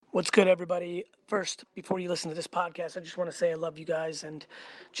What's good, everybody? First, before you listen to this podcast, I just want to say I love you guys and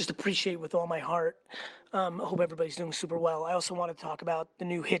just appreciate with all my heart. I hope everybody's doing super well. I also want to talk about the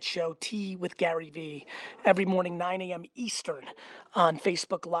new hit show, Tea with Gary Vee, every morning, 9 a.m. Eastern on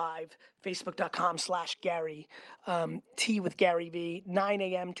Facebook Live, facebook.com/Gary. Tea with Gary Vee, 9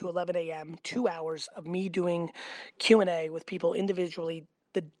 a.m. to 11 a.m., 2 hours of me doing Q&A with people individually,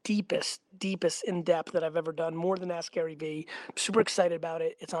 the deepest in depth that I've ever done, more than Ask Gary Vee. I'm super excited about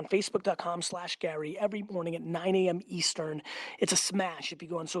it. It's on facebook.com/Gary every morning at 9 a.m. Eastern. It's a smash. If you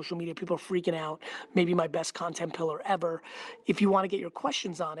go on social media, people are freaking out. Maybe my best content pillar ever. If you want to get your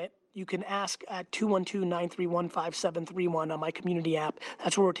questions on it, you can ask at 212-931-5731 on my community app.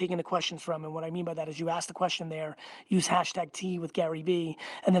 That's where we're taking the questions from. And what I mean by that is you ask the question there, use hashtag Tea with Gary Vee,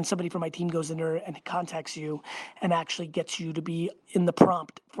 and then somebody from my team goes in there and contacts you and actually gets you to be in the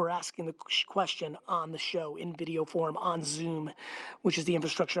prompt for asking the question on the show in video form on Zoom, which is the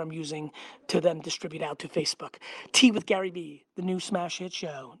infrastructure I'm using to then distribute out to Facebook. Tea with Gary Vee, the new smash hit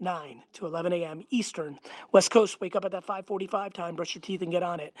show, 9 to 11 a.m. Eastern. West Coast, wake up at that 5:45 time, brush your teeth and get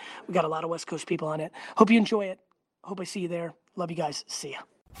on it. We got a lot of West Coast people on it. Hope you enjoy it. Hope I see you there. Love you guys. See ya.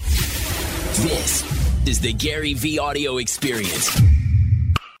 This is the Gary Vee audio experience.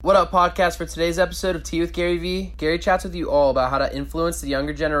 What up, podcast? For today's episode of Tea with Gary Vee, Gary chats with you all about how to influence the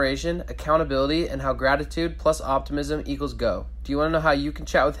younger generation, accountability, and how gratitude plus optimism equals go. Do you want to know how you can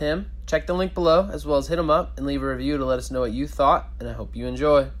chat with him? Check the link below, as well as hit him up and leave a review to let us know what you thought, and I hope you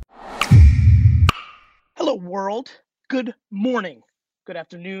enjoy. Hello, world. Good morning. Good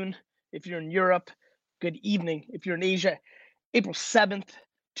afternoon if you're in Europe. Good evening if you're in Asia. April 7th,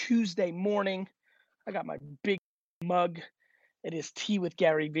 Tuesday morning. I got my big mug. It is Tea with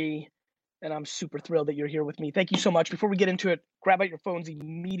Gary Vee, and I'm super thrilled that you're here with me. Thank you so much. Before we get into it, grab out your phones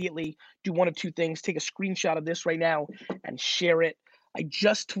immediately. Do one of two things. Take a screenshot of this right now and share it. I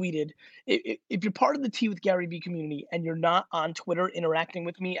just tweeted. If you're part of the Tea with Gary Vee community and you're not on Twitter interacting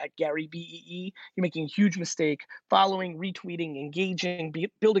with me at Gary BEE, you're making a huge mistake. Following, retweeting, engaging,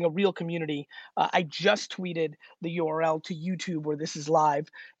 building a real community. I just tweeted the URL to YouTube where this is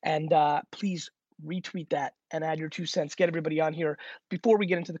live, and please retweet that and add your 2 cents. Get everybody on here. Before we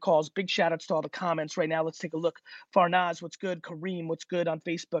get into the calls, big shout outs to all the comments right now. Let's take a look. Farnaz, what's good? Kareem, what's good on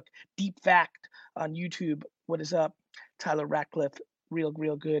Facebook? Deep Fact on YouTube. What is up? Tyler Ratcliffe, real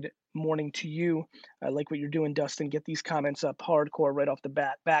good morning to you. I like what you're doing, Dustin. Get these comments up hardcore right off the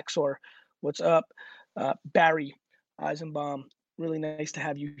bat. Baxor, what's up? Barry Eisenbaum, really nice to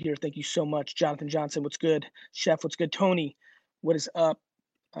have you here. Thank you so much. Jonathan Johnson, what's good? Chef, what's good? Tony, what is up?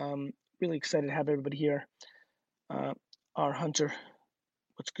 Really excited to have everybody here. Our Hunter,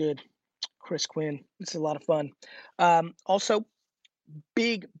 what's good? Chris Quinn, this is a lot of fun. Also,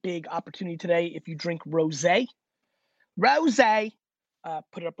 big opportunity today. If you drink rosé,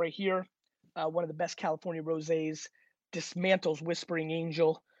 put it up right here. One of the best California rosés, dismantles Whispering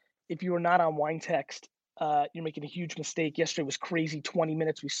Angel. If you are not on Wine Text, you're making a huge mistake. Yesterday was crazy. 20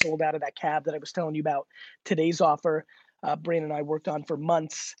 minutes. We sold out of that cab that I was telling you about. Today's offer, Brandon and I worked on for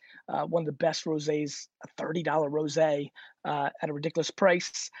months. One of the best rosés, a $30 rosé at a ridiculous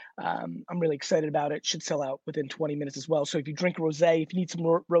price. I'm really excited about it. Should sell out within 20 minutes as well. So if you drink rosé, if you need some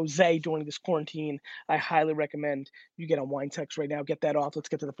rosé during this quarantine, I highly recommend you get on Wine Text right now. Get that off. Let's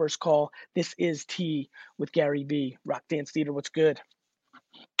get to the first call. This is Tea with Gary Vee. Rock Dance Theater, what's good?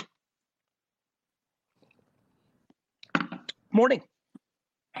 Morning.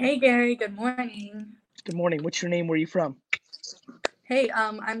 Hey Gary, good morning. Good morning. What's your name? Where are you from? Hey,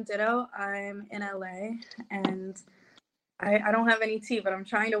 I'm Ditto. I'm in LA, and I don't have any tea, but I'm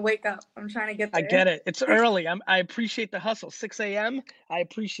trying to wake up. I'm trying to get there. I get it. It's early. I appreciate the hustle. 6 a.m. I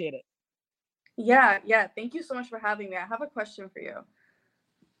appreciate it. Yeah. Thank you so much for having me. I have a question for you.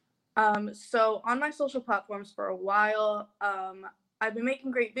 So on my social platforms for a while, I've been making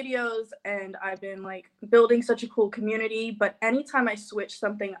great videos and I've been like building such a cool community, but anytime I switch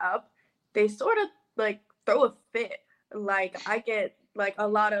something up, they sort of like throw a fit. Like I get like a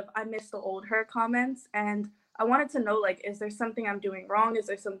lot of I miss the old her comments, and I wanted to know, like, is there something I'm doing wrong? Is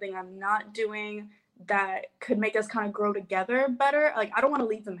there something I'm not doing that could make us kind of grow together better? Like, I don't want to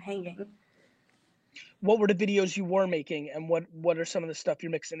leave them hanging. What were the videos you were making, and what are some of the stuff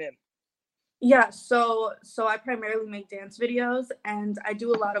you're mixing in? Yeah, so I primarily make dance videos, and I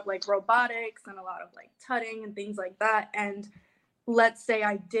do a lot of like robotics and a lot of like tutting and things like that. And let's say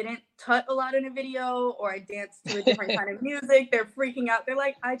I didn't tut a lot in a video, or I danced to a different kind of music, they're freaking out. They're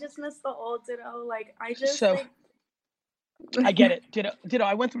like, I just miss the old Ditto. Like, I just So like... I get it. Ditto.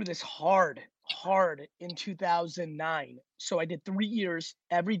 I went through this hard in 2009. So I did 3 years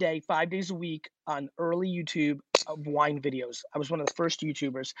every day, 5 days a week on early YouTube, of wine videos. I was one of the first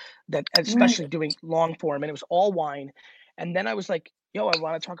YouTubers that, especially doing long form, and it was all wine. And then I was like, yo, I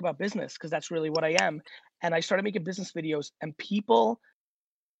want to talk about business because that's really what I am. And I started making business videos, and people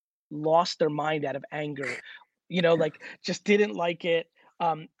lost their mind out of anger, like just didn't like it.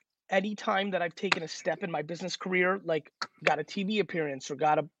 Um, Anytime that I've taken a step in my business career, like got a TV appearance or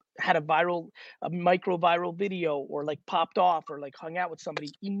had a micro viral video, or like popped off, or like hung out with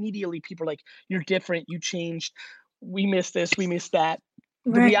somebody, immediately people are like, you're different, you changed, we missed this, we missed that.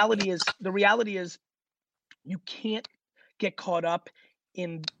 The reality is you can't get caught up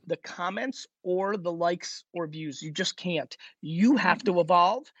in the comments or the likes or views. You just can't. You have to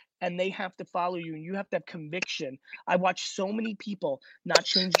evolve, and they have to follow you, and you have to have conviction. I watch so many people not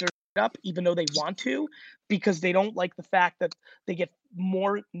change their up even though they want to, because they don't like the fact that they get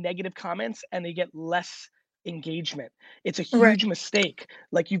more negative comments and they get less engagement. It's a huge mistake.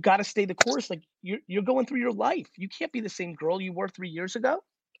 Like, you've got to stay the course. Like, you're going through your life. You can't be the same girl you were 3 years ago.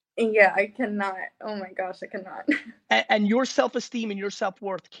 Yeah, I cannot. Oh my gosh, I cannot. And your self-esteem and your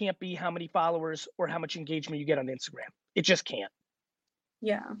self-worth can't be how many followers or how much engagement you get on Instagram. It just can't.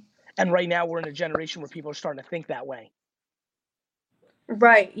 Yeah. And right now we're in a generation where people are starting to think that way.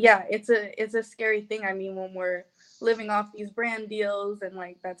 Right. Yeah. It's a scary thing. I mean, when we're living off these brand deals and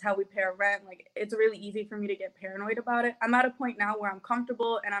like that's how we pay our rent, like it's really easy for me to get paranoid about it. I'm at a point now where I'm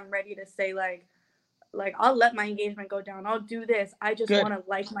comfortable and I'm ready to say like I'll let my engagement go down. I'll do this. I just want to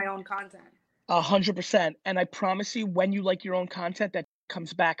like my own content. 100%. And I promise you, when you like your own content, that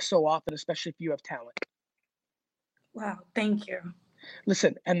comes back so often, especially if you have talent. Wow. Thank you.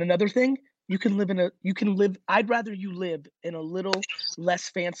 Listen, and another thing, I'd rather you live in a little less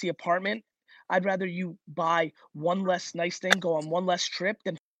fancy apartment. I'd rather you buy one less nice thing, go on one less trip,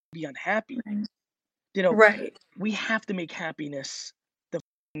 than be unhappy. Right. We have to make happiness the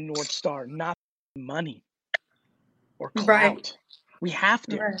North Star, not money or clout. Right. We have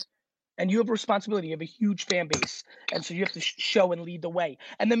to. Right. And you have a responsibility. You have a huge fan base. And so you have to show and lead the way.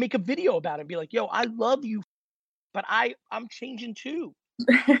 And then make a video about it and be like, yo, I love you, but I'm changing too.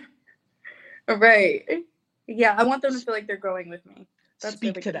 Right. Yeah, I want them to feel like they're growing with me. That's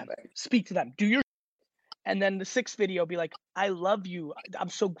Speak to them. Speak to them. Do your. And then the 6th video, be like, I love you. I'm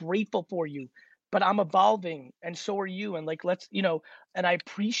so grateful for you, but I'm evolving, and so are you. And like, let's, and I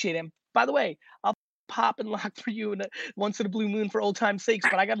appreciate him. By the way, I'll pop and lock for you once in a blue moon for old time's sakes,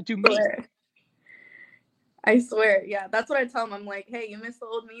 but I got to do me. I swear. Yeah, that's what I tell them. I'm like, hey, you missed the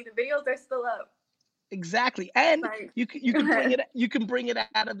old me. The videos are still up. Exactly. And you can bring it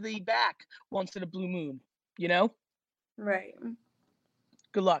out of the back once in a blue moon, Right.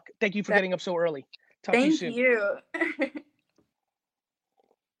 Good luck. Thank you for getting up so early. Talk to you soon. Thank you.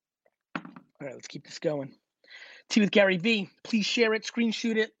 All right, let's keep this going. Tea with Gary V. Please share it,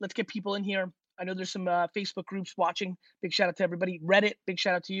 screenshot it. Let's get people in here. I know there's some Facebook groups watching. Big shout out to everybody. Reddit, big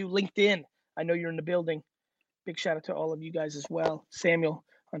shout out to you. LinkedIn, I know you're in the building. Big shout out to all of you guys as well. Samuel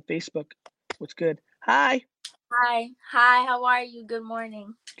on Facebook, what's good? Hi. Hi, how are you? Good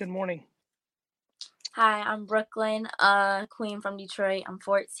morning. Good morning. Hi, I'm Brooklyn, queen from Detroit. I'm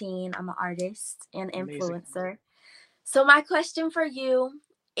 14. I'm an artist and influencer. Amazing. So my question for you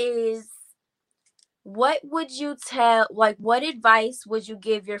is, what advice would you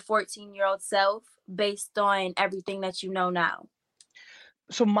give your 14-year-old self based on everything that you know now?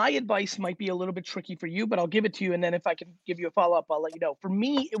 So my advice might be a little bit tricky for you, but I'll give it to you. And then if I can give you a follow-up, I'll let you know. For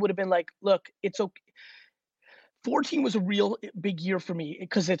me, it would have been like, look, it's okay. 14 was a real big year for me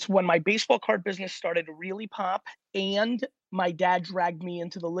because it's when my baseball card business started to really pop, and my dad dragged me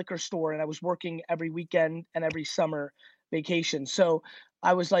into the liquor store, and I was working every weekend and every summer vacation. So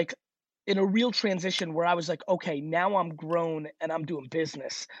I was like in a real transition where I was like, okay, now I'm grown and I'm doing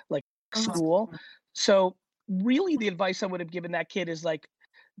business, like school. So really the advice I would have given that kid is like,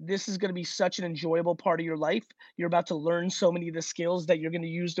 this is going to be such an enjoyable part of your life. You're about to learn so many of the skills that you're going to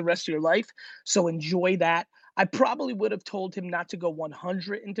use the rest of your life. So enjoy that. I probably would have told him not to go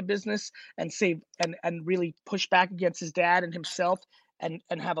 100 into business and save and really push back against his dad and himself and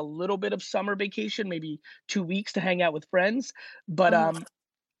have a little bit of summer vacation, maybe 2 weeks to hang out with friends. But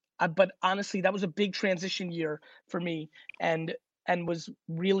but honestly, that was a big transition year for me, and was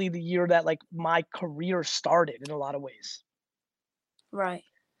really the year that like my career started in a lot of ways. Right.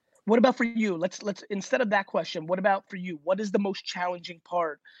 What about for you? Let's instead of that question, what about for you? What is the most challenging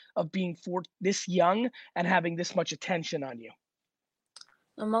part of being this young and having this much attention on you?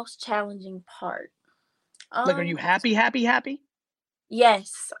 The most challenging part. Like, are you happy?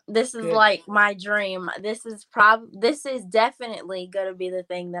 Yes, this is like my dream. This is definitely gonna be the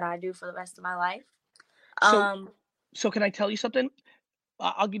thing that I do for the rest of my life. So can I tell you something?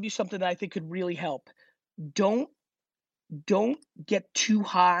 I'll give you something that I think could really help. don't get too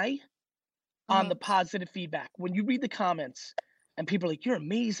high on the positive feedback. When you read the comments and people are like, you're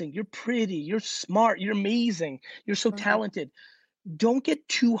amazing, you're pretty, you're smart, you're amazing, you're so talented. Don't get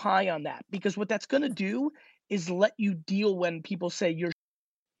too high on that, because what that's going to do is let you deal when people say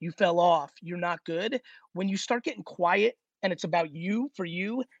you fell off, you're not good. When you start getting quiet and it's about you, for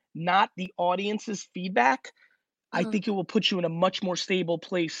you, not the audience's feedback, I think it will put you in a much more stable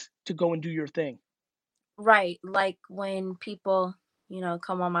place to go and do your thing. Right. Like when people,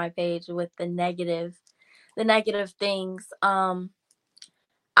 come on my page with the negative things. I'm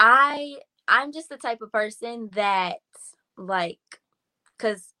just the type of person that, like,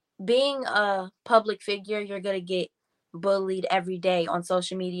 because being a public figure, you're gonna get bullied every day on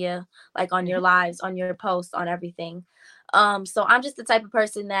social media, like on your lives, on your posts, on everything. So I'm just the type of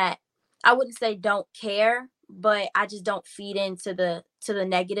person that I wouldn't say don't care, but I just don't feed into the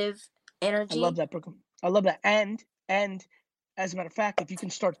negative energy. I love that, Brooklyn. I love that. And as a matter of fact, if you can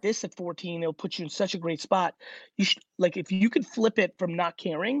start this at 14, it'll put you in such a great spot. You should, like, if you could flip it from not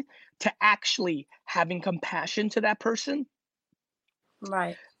caring to actually having compassion to that person.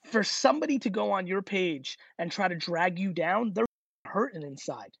 Right. For somebody to go on your page and try to drag you down, they're hurting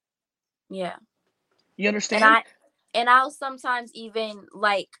inside. Yeah. You understand? And I'll sometimes even,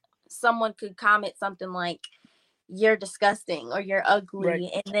 like, someone could comment something like, you're disgusting or you're ugly.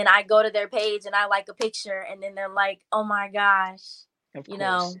 Right. And then I go to their page and I like a picture and then they're like, oh my gosh,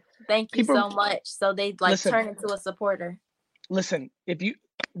 thank you so much. So they turn into a supporter. Listen,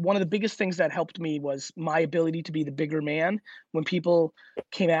 one of the biggest things that helped me was my ability to be the bigger man. When people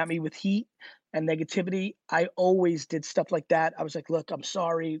came at me with heat and negativity, I always did stuff like that. I was like, look, I'm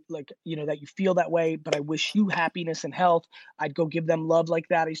sorry, like, that you feel that way, but I wish you happiness and health. I'd go give them love like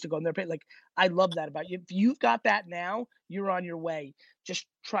that. I used to go in their page. Like, I love that about you. If you've got that now, you're on your way. Just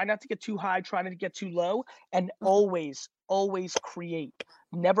try not to get too high, try not to get too low, and always create.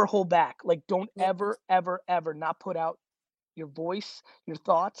 Never hold back. Like, don't ever not put out your voice, your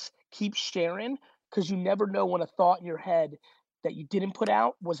thoughts. Keep sharing, because you never know when a thought in your head that you didn't put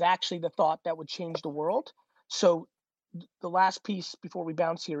out was actually the thought that would change the world. So the last piece before we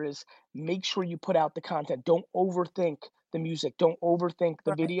bounce here is make sure you put out the content. Don't overthink the music. Don't overthink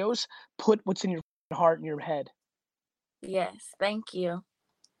the videos. Put what's in your heart and your head. Yes. Thank you.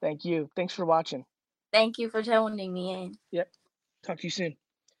 Thank you. Thanks for watching. Thank you for tuning me in. Yep. Talk to you soon.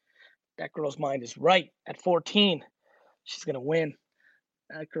 That girl's mind is right. At 14, she's going to win.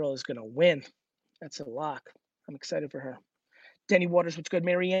 That girl is going to win. That's a lock. I'm excited for her. Denny Waters, what's good?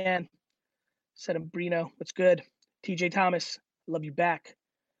 Marianne. Brino, what's good? TJ Thomas, love you back.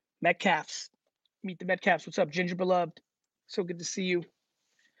 Metcalfs, meet the Metcalfs. What's up? Ginger Beloved, so good to see you.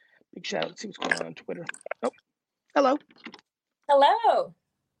 Big shout out. Let's see what's going on Twitter. Oh, hello. Hello.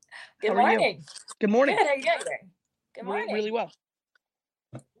 Good morning. You? Good morning. Good. How are you doing? Good morning. Really well.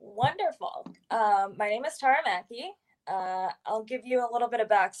 Wonderful. My name is Tara Mackey. I'll give you a little bit of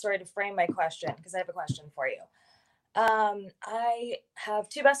backstory to frame my question, because I have a question for you. I have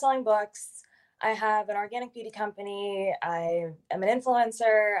 2 best-selling books. I have an organic beauty company. I am an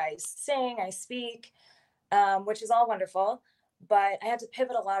influencer. I sing, I speak, which is all wonderful. But I had to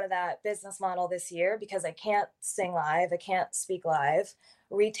pivot a lot of that business model this year because I can't sing live. I can't speak live.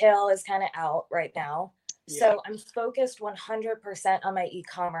 Retail is kind of out right now. Yeah. So I'm focused 100% on my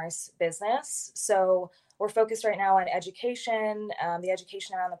e-commerce business. So we're focused right now on education, the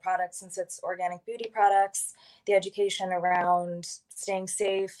education around the products, since it's organic beauty products, the education around staying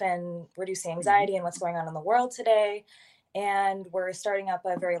safe and reducing anxiety and what's going on in the world today. And we're starting up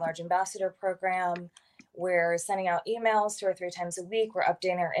a very large ambassador program. We're sending out emails 2 or 3 times a week. We're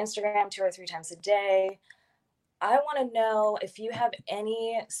updating our Instagram 2 or 3 times a day. I want to know if you have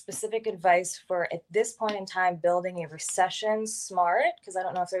any specific advice for, at this point in time, building a recession smart, because I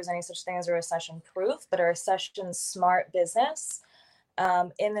don't know if there's any such thing as a recession proof, but a recession smart business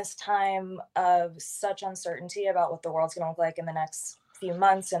in this time of such uncertainty about what the world's going to look like in the next few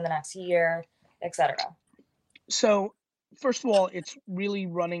months, in the next year, et cetera. So first of all, it's really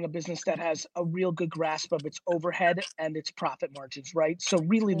running a business that has a real good grasp of its overhead and its profit margins, right? So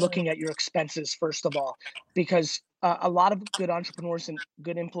really looking at your expenses, first of all, because a lot of good entrepreneurs and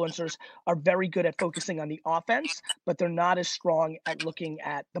good influencers are very good at focusing on the offense, but they're not as strong at looking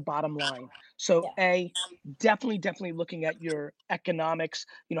at the bottom line. So definitely looking at your economics,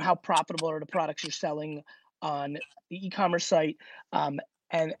 how profitable are the products you're selling on the e-commerce site, and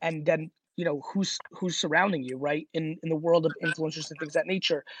then who's surrounding you, right? In the world of influencers and things of that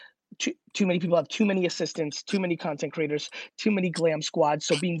nature, too many people have too many assistants, too many content creators, too many glam squads.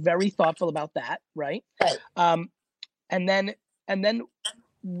 So being very thoughtful about that, right? And then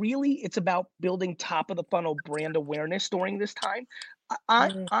really it's about building top of the funnel brand awareness during this time.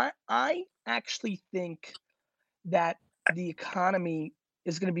 I actually think that the economy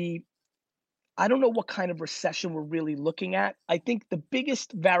is going to be, I don't know what kind of recession we're really looking at. I think the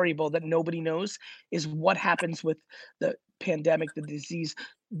biggest variable that nobody knows is what happens with the pandemic, the disease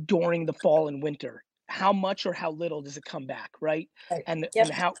during the fall and winter. How much or how little does it come back, right? Right. And Yep.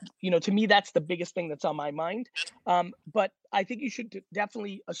 how, to me, that's the biggest thing that's on my mind. But I think you should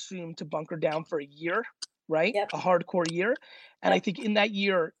definitely assume to bunker down for a year, right? Yep. A hardcore year. And I Yep. think in that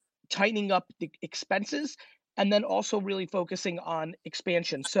year, tightening up the expenses and then also really focusing on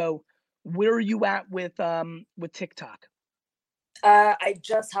expansion. So where are you at with TikTok? I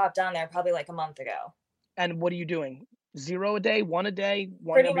just hopped on there probably like a month ago. And what are you doing? 0 a day, 1 a day,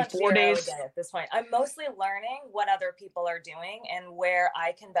 one Pretty every much 4 0 days? a day at this point. I'm mostly learning what other people are doing and where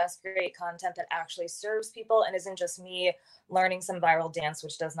I can best create content that actually serves people and isn't just me learning some viral dance,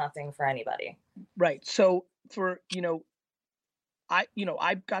 which does nothing for anybody. Right. So for,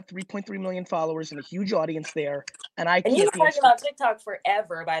 I've got 3.3 million followers and a huge audience there, and I And can't you've been dance. talking about TikTok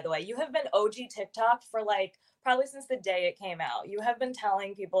forever, by the way. You have been OG TikTok for like probably since the day it came out. You have been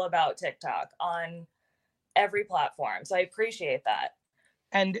telling people about TikTok on every platform. So I appreciate that.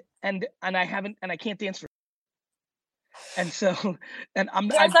 And I haven't, and I can't dance for. And so, and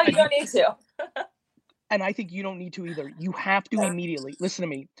Turns out you don't need to. And I think you don't need to either. You have to immediately listen to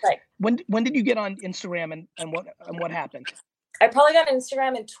me. Right. When did you get on Instagram and what happened? I probably got on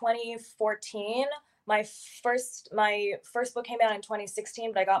Instagram in 2014. My first book came out in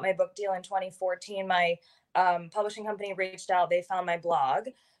 2016, but I got my book deal in 2014. My publishing company reached out. They found my blog.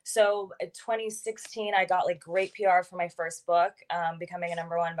 So in 2016, I got like great PR for my first book, becoming a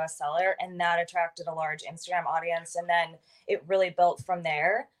 #1 bestseller. And that attracted a large Instagram audience. And then it really built from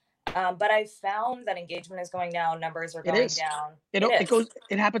there. But I found that engagement is going down. Numbers are going down.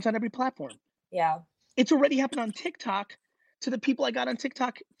 It happens on every platform. Yeah. It's already happened on TikTok to the people I got on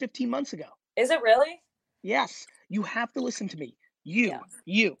TikTok 15 months ago. Is it really? Yes. You have to listen to me. You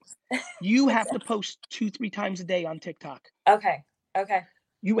have to post 2-3 times a day on TikTok. Okay.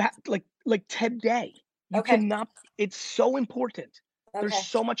 You have like today. You cannot. It's so important. Okay. There's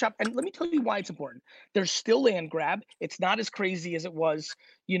so much up, and let me tell you why it's important. There's still land grab. It's not as crazy as it was,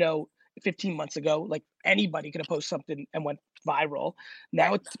 15 months ago. Like anybody could have posted something and went viral.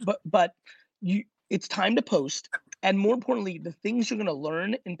 Now it's time to post. And more importantly, the things you're going to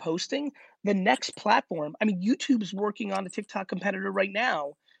learn in posting, the next platform. I mean, YouTube's working on a TikTok competitor right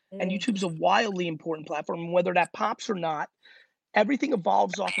now, and YouTube's a wildly important platform. Whether that pops or not, everything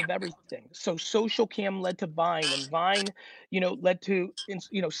evolves off of everything. So social cam led to Vine, and Vine, led to,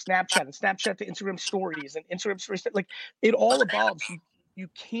 Snapchat, and Snapchat to Instagram stories, and Instagram stories. Like it all evolves. You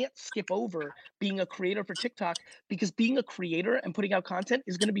can't skip over being a creator for TikTok, because being a creator and putting out content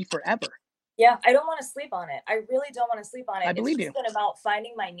is going to be forever. Yeah, I don't want to sleep on it. I really don't want to sleep on it. I believe it's just been about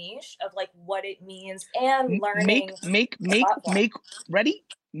finding my niche of like what it means and learning. Make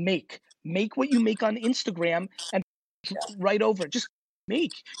what you make on Instagram and right over. Just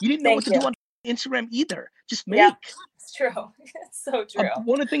make. You didn't know what to do on Instagram either. Just make. Yeah, it's true. It's so true.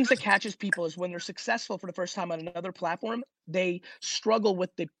 One of the things that catches people is when they're successful for the first time on another platform, they struggle with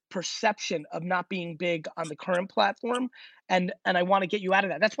the perception of not being big on the current platform. And I want to get you out of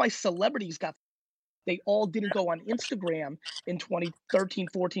that. That's why celebrities they all didn't go on Instagram in 2013,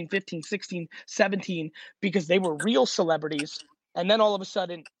 14, 15, 16, 17, because they were real celebrities. And then all of a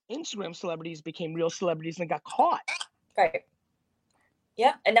sudden, Instagram celebrities became real celebrities and got caught. Right.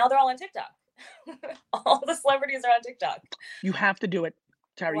 Yeah. And now they're all on TikTok. All the celebrities are on TikTok. You have to do it,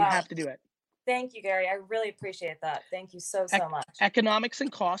 Tara. Wow. You have to do it. Thank you, Gary. I really appreciate that. Thank you so much. Economics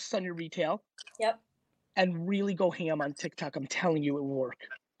and costs on your retail. Yep. And really go ham on TikTok. I'm telling you, it will work.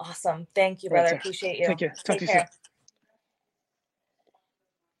 Awesome. Thank you, brother. Right, appreciate you. Take care. Talk to you soon.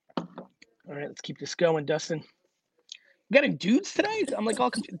 All right, let's keep this going, Dustin. We got any dudes today? I'm like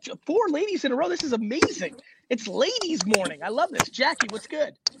all confused. 4 ladies in a row. This is amazing. It's ladies' morning. I love this. Jackie, what's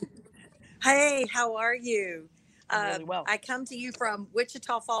good? Hey, how are you? Really well. I come to you from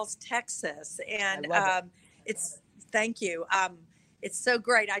Wichita Falls, Texas, and thank you. It's so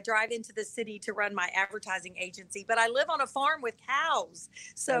great. I drive into the city to run my advertising agency, but I live on a farm with cows.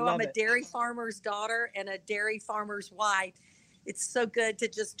 So I'm a dairy farmer's daughter and a dairy farmer's wife. It's so good to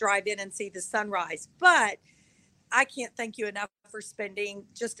just drive in and see the sunrise. But I can't thank you enough for spending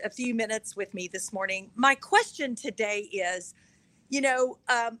just a few minutes with me this morning. My question today is,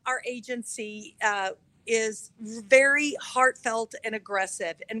 our agency is very heartfelt and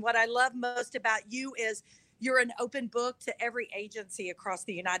aggressive. And what I love most about you is you're an open book to every agency across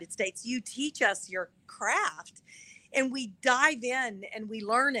the United States. You teach us your craft. and we dive in and we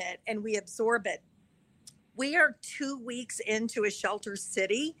learn it and we absorb it. We are 2 weeks into a shelter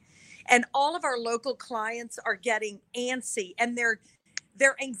city, and all of our local clients are getting antsy, and their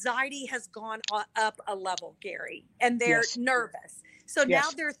anxiety has gone up a level, Gary, and they're nervous. So now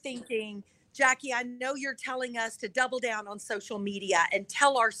they're thinking, Jackie, I know you're telling us to double down on social media and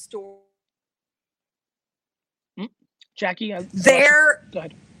tell our story. Jackie, go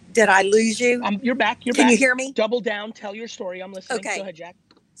ahead. Did I lose you? You're back. Can you hear me? Double down. Tell your story. I'm listening. Okay. Go ahead, Jack.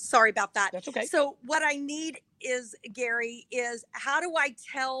 Sorry about that. That's okay. So what I need is, Gary, is how do I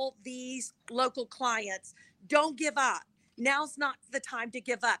tell these local clients, don't give up? Now's not the time to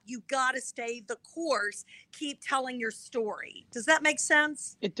give up. You got to stay the course. Keep telling your story. Does that make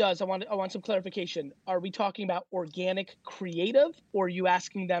sense? It does. I want some clarification. Are we talking about organic creative, or are you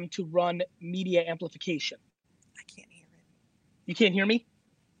asking them to run media amplification? I can't hear it. You can't hear me?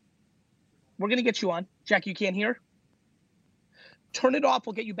 We're going to get you on. Jack, you can't hear? Turn it off.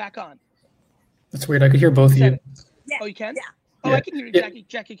 We'll get you back on. That's weird. I could hear both of you. Yeah. Oh, you can? Yeah. Oh, Yeah. I can hear you, Jackie.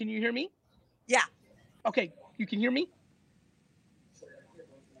 Jackie, can you hear me? Yeah. Okay. You can hear me?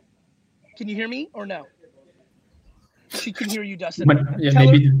 Can you hear me or no? She can hear you, Dustin.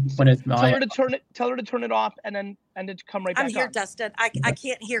 Tell her to turn it off and then to come right back. I'm here, on. Dustin. I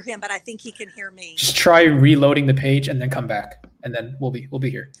can't hear him, but I think he can hear me. Just try reloading the page and then come back, and then we'll be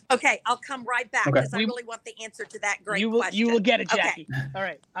here. Okay, I'll come right back because I really want the answer to that great question. You will get it, Jackie. Okay. All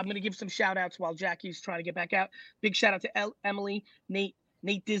right. I'm going to give some shout outs while Jackie's trying to get back out. Big shout out to Emily, Nate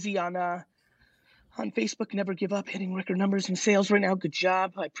Dizzy on Facebook. Never give up, hitting record numbers in sales right now. Good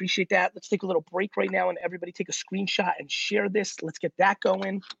job. I appreciate that. Let's take a little break right now and everybody take a screenshot and share this. Let's get that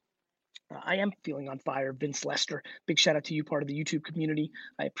going. I am feeling on fire. Vince Lester, big shout out to you, part of the YouTube community.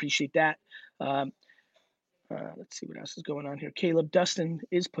 I appreciate that. Let's see what else is going on here. Caleb Dustin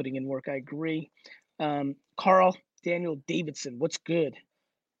is putting in work. I agree. Carl Daniel Davidson, what's good?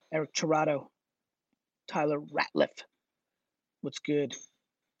 Eric Tirado, Tyler Ratliff, what's good?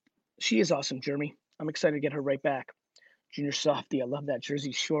 She is awesome, Jeremy. I'm excited to get her right back. Junior Softy, I love that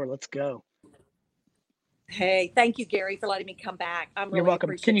Jersey Shore. Let's go. Hey, thank you, Gary, for letting me come back. You're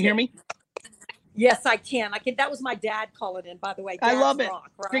welcome. Can you hear me? Yes, I can. That was my dad calling in, by the way. Dad's I love it.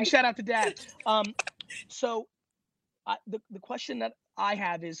 Rock, right? Big shout out to Dad. So the question that I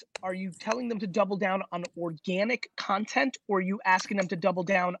have is, are you telling them to double down on organic content, or are you asking them to double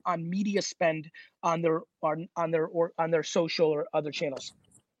down on media spend on their social or other channels?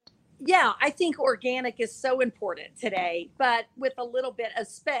 Yeah, I think organic is so important today, but with a little bit of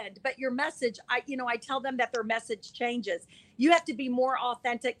spend. But your message, I tell them that their message changes. You have to be more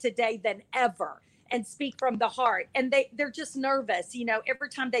authentic today than ever and speak from the heart. And they're just nervous. Every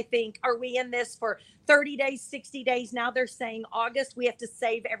time they think, are we in this for 30 days, 60 days? Now they're saying August, we have to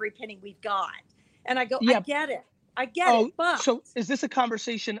save every penny we've got. And I go, yeah. I get it. But so is this a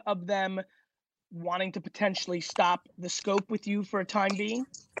conversation of them wanting to potentially stop the scope with you for a time being?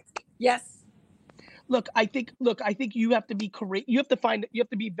 Yes. Look, I think you have to be correct. You have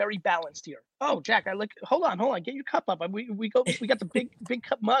to be very balanced here. Oh, Jack, hold on. Get your cup up. We got the big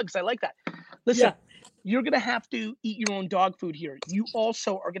cup mugs. I like that. Listen, You're going to have to eat your own dog food here. You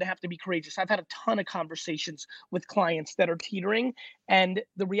also are going to have to be courageous. I've had a ton of conversations with clients that are teetering. And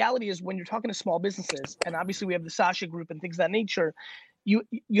the reality is, when you're talking to small businesses, and obviously we have the Sasha Group and things of that nature, you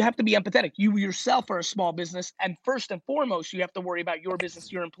have to be empathetic. You yourself are a small business, and first and foremost, you have to worry about your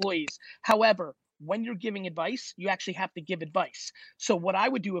business, your employees. However, when you're giving advice, you actually have to give advice. So what I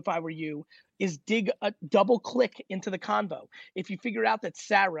would do if I were you is double click into the convo. If you figure out that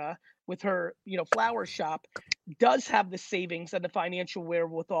Sarah with her, flower shop does have the savings and the financial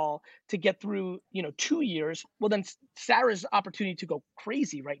wherewithal to get through, 2 years, well, then Sarah's opportunity to go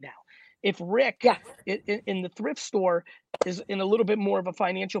crazy right now. If Rick in the thrift store is in a little bit more of a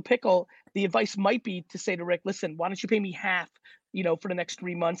financial pickle, the advice might be to say to Rick, listen, why don't you pay me half, for the next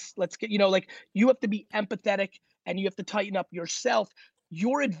 3 months? Let's get, you have to be empathetic and you have to tighten up yourself.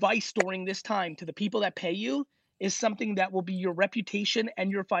 Your advice during this time to the people that pay you is something that will be your reputation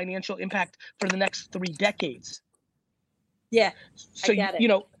and your financial impact for the next 3 decades. Yeah. So,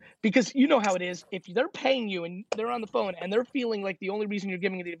 because you know how it is. If they're paying you and they're on the phone and they're feeling like the only reason you're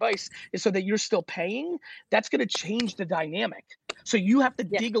giving the advice is so that you're still paying, that's going to change the dynamic. So you have to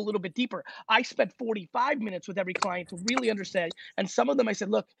dig a little bit deeper. I spent 45 minutes with every client to really understand. And some of them I said,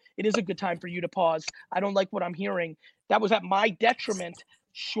 look, it is a good time for you to pause. I don't like what I'm hearing. That was at my detriment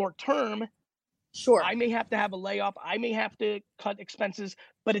short term. Sure. I may have to have a layoff. I may have to cut expenses,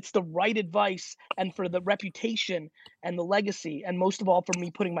 but it's the right advice. And for the reputation and the legacy, and most of all, for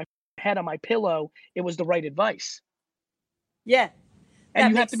me putting my head on my pillow, it was the right advice. Yeah.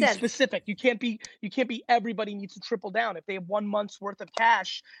 And you have to be specific. You can't be everybody needs to triple down. If they have 1 month's worth of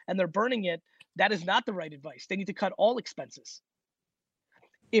cash and they're burning it, that is not the right advice. They need to cut all expenses.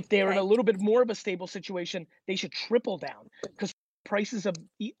 If they're in a little bit more of a stable situation, they should triple down, because prices of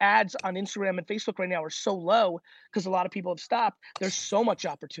ads on Instagram and Facebook right now are so low because a lot of people have stopped. There's so much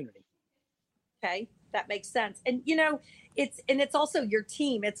opportunity. Okay, that makes sense. And it's also your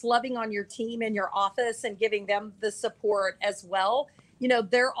team. It's loving on your team in your office and giving them the support as well.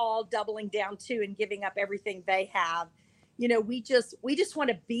 They're all doubling down too and giving up everything they have. We just want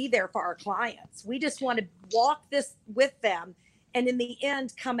to be there for our clients. We just want to walk this with them, and in the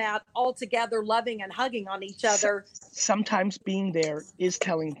end come out all together loving and hugging on each other. Sometimes being there is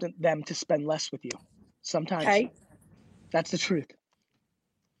telling them to spend less with you. Sometimes. Okay. That's the truth.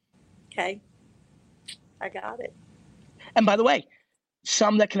 Okay. I got it. And by the way,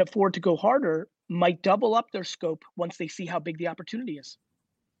 some that can afford to go harder might double up their scope once they see how big the opportunity is.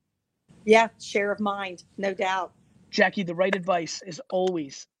 Yeah, share of mind, no doubt. Jackie, the right advice is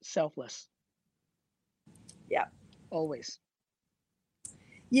always selfless. Yeah. Always.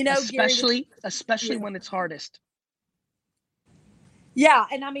 Gary, especially when it's hardest. Yeah.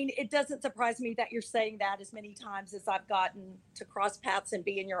 And I mean, it doesn't surprise me that you're saying that as many times as I've gotten to cross paths and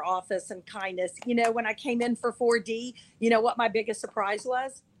be in your office and kindness. When I came in for 4D, what my biggest surprise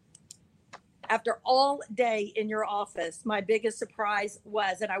was? After all day in your office, my biggest surprise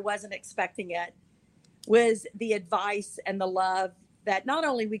was, and I wasn't expecting it, was the advice and the love that not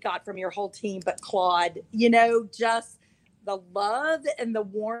only we got from your whole team, but Claude, just the love and the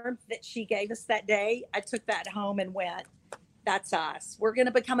warmth that she gave us that day. I took that home and went, that's us. We're going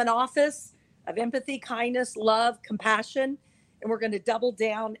to become an office of empathy, kindness, love, compassion, and we're going to double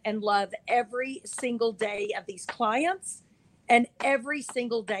down and love every single day of these clients and every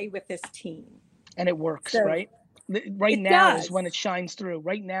single day with this team. And it works, right? Right now is when it shines through.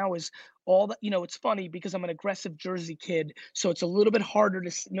 Right now is all that, it's funny because I'm an aggressive Jersey kid. So it's a little bit harder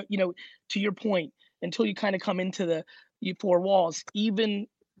to, to your point, until you kind of come into the four walls, even,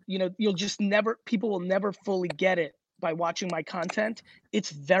 people will never fully get it by watching my content.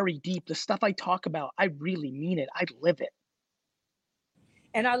 It's very deep. The stuff I talk about, I really mean it. I live it.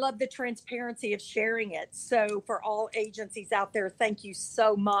 And I love the transparency of sharing it. So for all agencies out there, thank you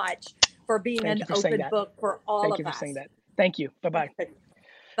so much for being an open book for all of us. Thank you for saying that. Thank you. Bye-bye.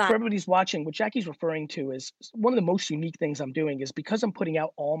 For everybody's watching, what Jackie's referring to is one of the most unique things I'm doing is because I'm putting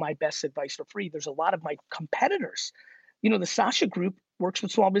out all my best advice for free. There's a lot of my competitors. The Sasha Group works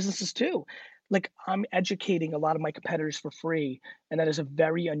with small businesses too. Like, I'm educating a lot of my competitors for free. And that is a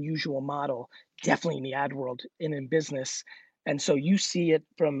very unusual model, definitely in the ad world and in business. And so you see it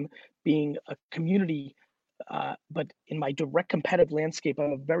from being a community, but in my direct competitive landscape,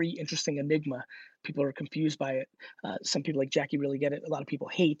 I'm a very interesting enigma. People are confused by it. Some people like Jackie really get it. A lot of people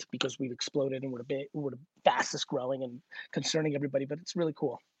hate because we've exploded and we're the fastest growing and concerning everybody, but it's really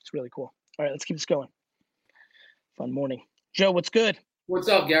cool. It's really cool. All right, let's keep this going. Fun morning. Joe, what's good? What's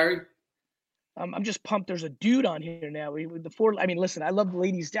up, Gary? I'm just pumped. There's a dude on here now. Listen, I love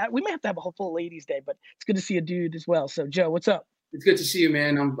ladies' day. We may have to have a whole full ladies' day, but it's good to see a dude as well. So, Joe, what's up? It's good to see you,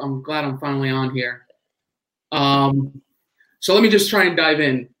 man. I'm glad I'm finally on here. So let me just try and dive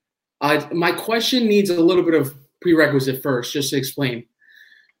in. My question needs a little bit of prerequisite first, just to explain.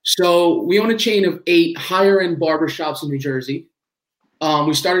 So we own a chain of 8 higher-end barbershops in New Jersey.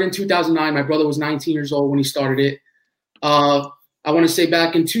 We started in 2009. My brother was 19 years old when he started it. I want to say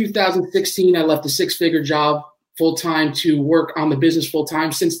back in 2016, I left a 6-figure job full-time to work on the business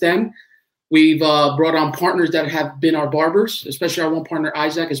full-time. Since then, we've brought on partners that have been our barbers, especially our one partner,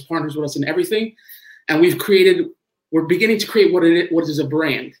 Isaac, is partners with us in everything. And we're beginning to create what is a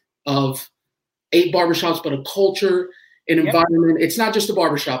brand of 8 barbershops, but a culture, an environment. It's not just a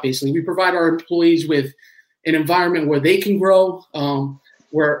barbershop, basically. We provide our employees with an environment where they can grow,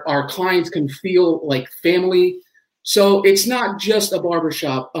 where our clients can feel like family. So it's not just a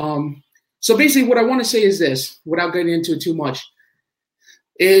barbershop. So basically what I want to say is this, without getting into it too much,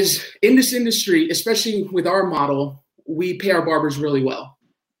 is in this industry, especially with our model, we pay our barbers really well.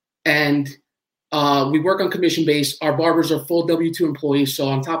 And we work on commission base. Our barbers are full W-2 employees. So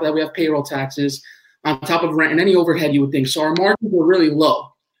on top of that, we have payroll taxes on top of rent and any overhead you would think. So our margins are really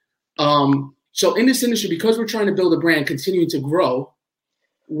low. So in this industry, because we're trying to build a brand, continuing to grow,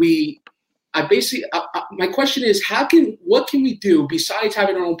 my question is, what can we do besides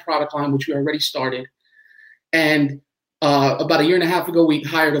having our own product line, which we already started? And about a year and a half ago, we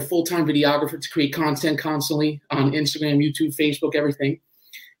hired a full-time videographer to create content constantly on Instagram, YouTube, Facebook, everything.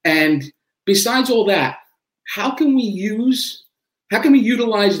 And besides all that, how can we utilize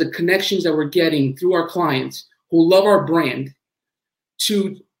the connections that we're getting through our clients who love our brand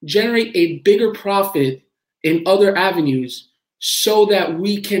to generate a bigger profit in other avenues so that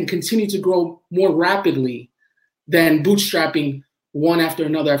we can continue to grow more rapidly than bootstrapping one after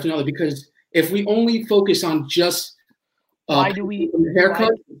another. Because if we only focus on just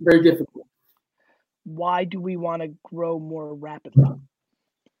haircut, very difficult. Why do we want to grow more rapidly?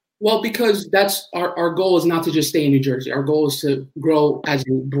 Well, because that's our goal is not to just stay in New Jersey. Our goal is to grow as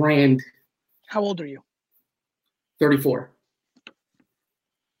a brand. How old are you? 34.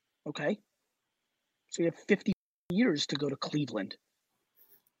 Okay. So you have 50 years to go to Cleveland.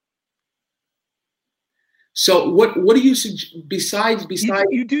 So what do you besides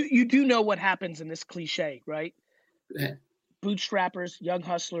you do know what happens in this cliche, right? Yeah. Bootstrappers, young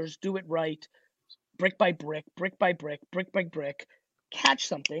hustlers do it right, brick by brick, brick by brick, brick by brick, catch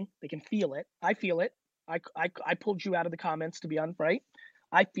something, they can feel it. I feel it. I pulled you out of the comments to be on, right?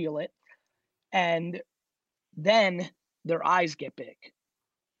 I feel it. And then their eyes get big.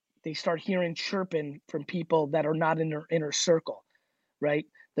 They start hearing chirping from people that are not in their inner circle, right?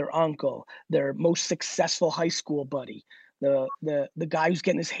 Their uncle, their most successful high school buddy, the guy who's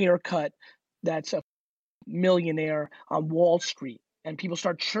getting his hair cut that's a millionaire on Wall Street, and people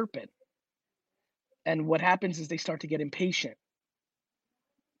start chirping. And what happens is they start to get impatient.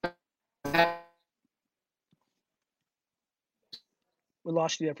 We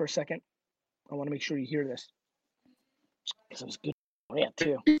lost you there for a second. I want to make sure you hear this. Because it was good rant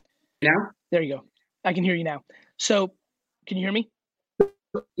too. Now? There you go. I can hear you now. So, can you hear me?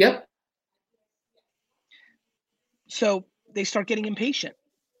 Yep. So they start getting impatient,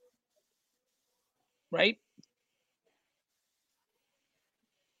 right?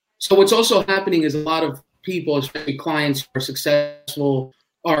 So what's also happening is a lot of people, especially clients who are successful,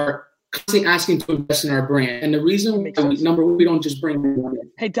 are constantly asking to invest in our brand. And the reason, number one, we don't just bring anyone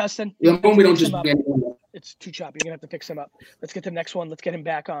in. Hey, Dustin. Number one, we don't just bring anyone in. It's too choppy. You're going to have to fix him up. Let's get to the next one. Let's get him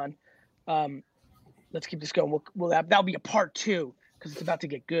back on. Let's keep this going. That'll be a part 2 because it's about to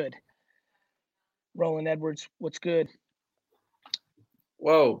get good. Roland Edwards, what's good?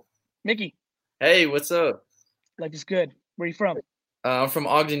 Whoa. Mickey. Hey, what's up? Life is good. Where are you from? I'm from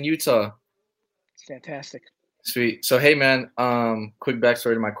Ogden, Utah. It's fantastic. Sweet. So, hey, man, quick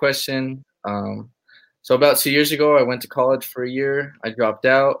backstory to my question. So about 2 years ago, I went to college for a year. I dropped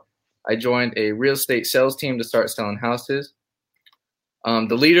out. I joined a real estate sales team to start selling houses.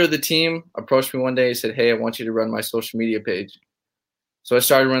 The leader of the team approached me one day and said, hey, I want you to run my social media page. So I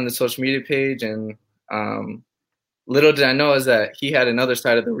started running the social media page, and little did I know is that he had another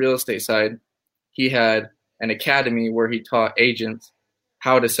side of the real estate side. He had an academy where he taught agents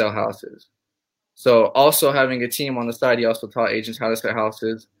how to sell houses. So also having a team on the side, he also taught agents how to sell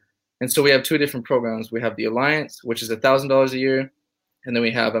houses. And so we have 2 different programs. We have the Alliance, which is $1,000 a year, and then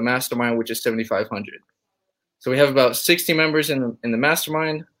we have a mastermind, which is $7,500. So we have about 60 members in the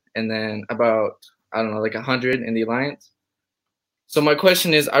mastermind, and then about, like 100 in the Alliance. So my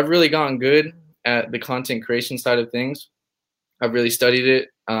question is, I've really gotten good at the content creation side of things. I've really studied it.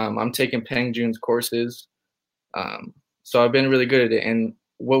 I'm taking Peng Joon's courses. So I've been really good at it. And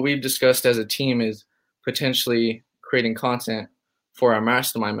what we've discussed as a team is potentially creating content for our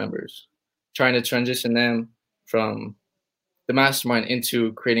mastermind members, trying to transition them from the mastermind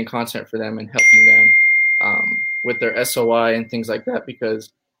into creating content for them and helping them with their SOI and things like that,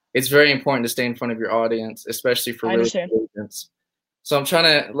 because it's very important to stay in front of your audience, especially for real estate agents. So I'm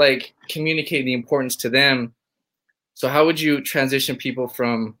trying to communicate the importance to them. So how would you transition people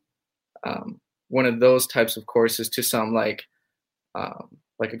from one of those types of courses to some like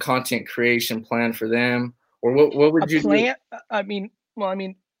a content creation plan for them, or what would you do? I mean,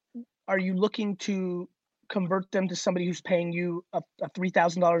 are you looking to convert them to somebody who's paying you a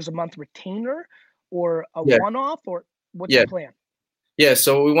 $3,000 a month retainer, or a one-off, or what's the plan? Yeah,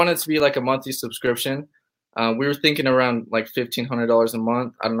 so we want it to be like a monthly subscription. We were thinking around like $1,500 a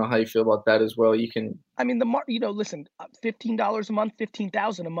month. I don't know how you feel about that as well. You can. I mean, listen, $15 a month,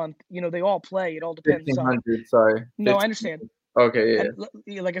 $15,000 a month. They all play. It all depends on. $1,500. Sorry. No, I understand. Okay, yeah.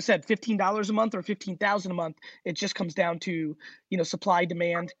 And like I said, $15 a month or $15,000 a month. It just comes down to supply,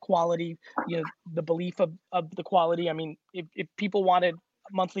 demand, quality. The belief of the quality. I mean, if people wanted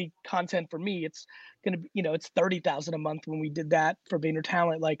monthly content for me, it's gonna be it's $30,000 a month. When we did that for Vayner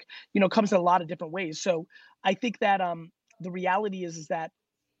Talent, comes in a lot of different ways. So I think that the reality is that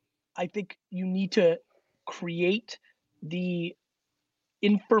I think you need to create the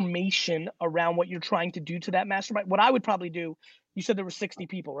information around what you're trying to do to that mastermind. What I would probably do, you said there were 60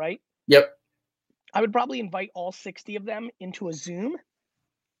 people, right? Yep. I would probably invite all 60 of them into a Zoom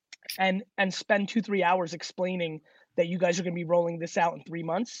and spend 2-3 hours explaining that you guys are going to be rolling this out in 3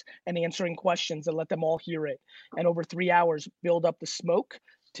 months and answering questions and let them all hear it. And over 3 hours, build up the smoke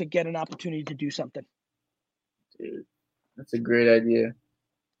to get an opportunity to do something. Dude, that's a great idea.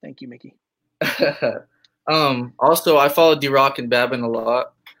 Thank you, Mickey. Also, I follow D-Rock and Babin a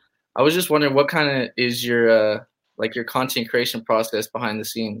lot. I was just wondering, what kind of is your your content creation process behind the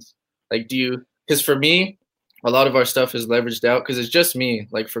scenes? Like, because for me, a lot of our stuff is leveraged out because it's just me,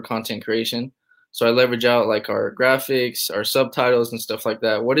 like, for content creation. So I leverage out like our graphics, our subtitles and stuff like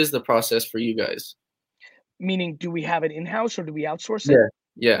that. What is the process for you guys? Meaning, do we have it in-house or do we outsource it?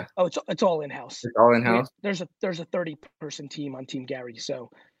 Yeah. Oh, it's all in-house. It's all in-house? There's a 30-person team on Team Gary, so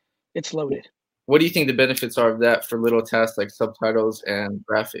it's loaded. What do you think the benefits are of that for little tasks like subtitles and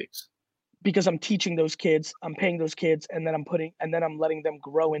graphics? Because I'm teaching those kids, I'm paying those kids, and then I'm letting them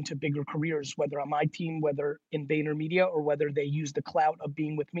grow into bigger careers, whether on my team, whether in VaynerMedia, or whether they use the clout of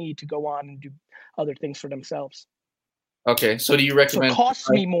being with me to go on and do other things for themselves. Okay, so do you recommend? So it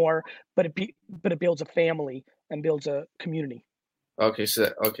costs me more, but it builds a family and builds a community. Okay,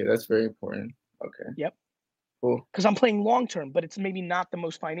 that's very important. Okay. Yep. Cool. Because I'm playing long term, but it's maybe not the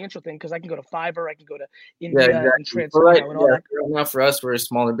most financial thing because I can go to Fiverr, I can go to India and transfer and all that. Right now for us, we're a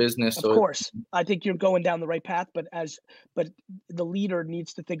smaller business. Of course, I think you're going down the right path, but the leader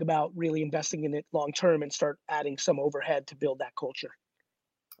needs to think about really investing in it long term and start adding some overhead to build that culture.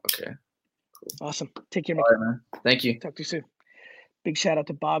 Okay. Cool. Awesome. Take care, All right, man. Thank you. Talk to you soon. Big shout out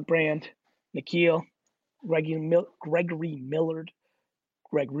to Bog Brand, Nikhil, Gregory Millard,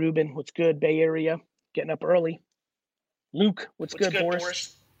 Greg Rubin. What's good, Bay Area? Getting up early. Luke, what's good,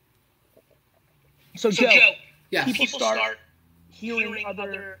 Boris? So Joe, people start hearing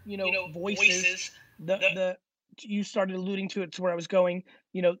other, voices. You started alluding to it, to where I was going.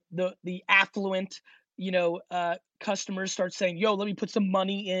 The affluent, customers start saying, "Yo, let me put some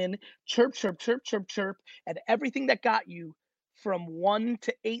money in." Chirp, chirp, chirp, chirp, chirp, and everything that got you from 1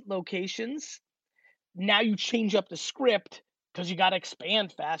 to 8 locations. Now you change up the script because you got to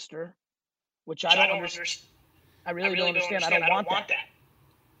expand faster. Which I don't understand. I really don't understand. I don't want that.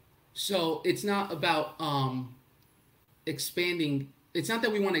 So it's not about expanding. It's not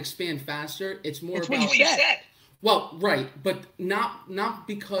that we want to expand faster. It's more about what you said. Well, right, but not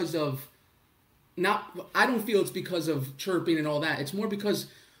because of I don't feel it's because of chirping and all that. It's more because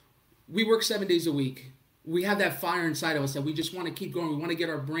we work 7 days a week. We have that fire inside of us that we just want to keep going. We want to get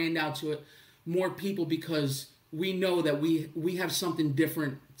our brand out to more people because we know that we have something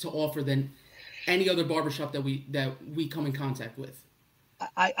different to offer than any other barbershop that we come in contact with.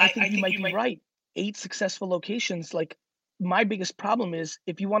 I think you might be right. 8 successful locations. Like, my biggest problem is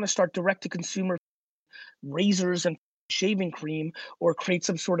if you want to start direct to consumer razors and shaving cream or create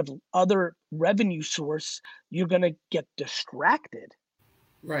some sort of other revenue source, you're going to get distracted.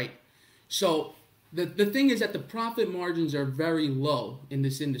 Right. So the thing is that the profit margins are very low in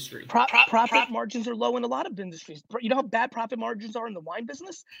this industry. Profit margins are low in a lot of industries. You know how bad profit margins are in the wine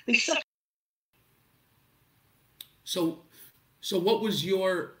business? They suck. So what was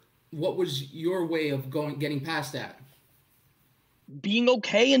your way of getting past that? Being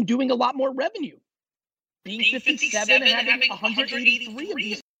okay and doing a lot more revenue. Being 57 and having 183 of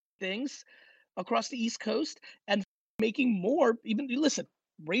these things across the East Coast and making more. Even listen,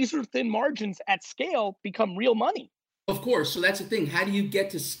 razor thin margins at scale become real money. Of course. So that's the thing. How do you get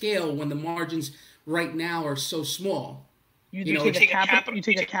to scale when the margins right now are so small? You take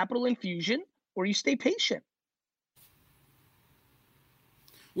a capital infusion, or you stay patient.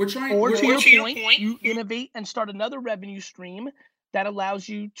 We're trying. Or to your point, you innovate and start another revenue stream that allows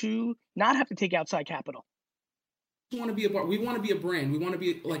you to not have to take outside capital. We want to be a brand. We want to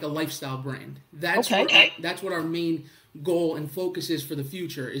be like a lifestyle brand. That's what our main goal and focus is for the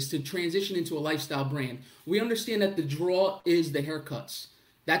future, is to transition into a lifestyle brand. We understand that the draw is the haircuts.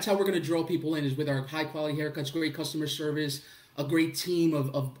 That's how we're going to draw people in, is with our high quality haircuts, great customer service, a great team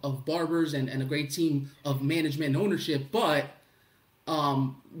of barbers and a great team of management and ownership. But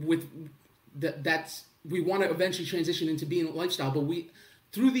we want to eventually transition into being a lifestyle. But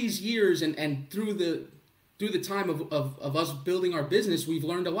through these years and through the time of us building our business, we've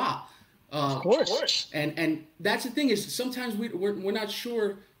learned a lot. Of course. And that's the thing, is sometimes we're not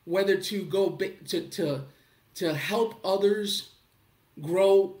sure whether to go to help others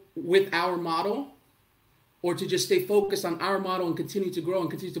grow with our model, or to just stay focused on our model and continue to grow and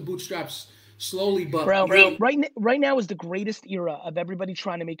continue to bootstrap slowly. But bro, right now is the greatest era of everybody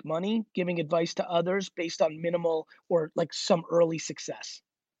trying to make money, giving advice to others based on minimal or like some early success.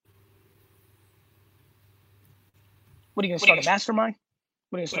 What are you going to start, a mastermind?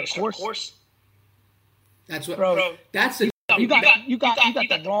 What are you going to start, a course? That's what, bro. That's the you got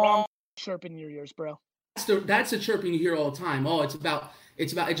the wrong chirp in your ears, bro. That's the chirping you hear all the time. Oh, it's about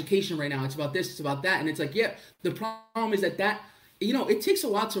education right now. It's about this. It's about that. And it's like, yeah. The problem is that it takes a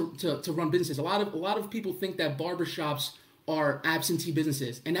lot to run businesses. A lot of people think that barbershops are absentee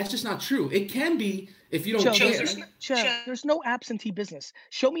businesses, and that's just not true. It can be if you don't care. There's no absentee business.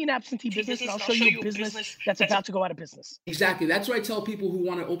 Show me an absentee business, and I'll show you a business that's about to go out of business. Exactly. That's what I tell people who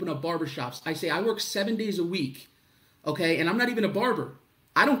want to open up barbershops. I say I work 7 days a week, okay, and I'm not even a barber.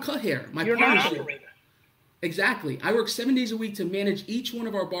 I don't cut hair. You're not an operator. Exactly. I work 7 days a week to manage each one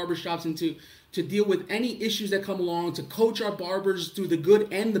of our barbershops and to deal with any issues that come along, to coach our barbers through the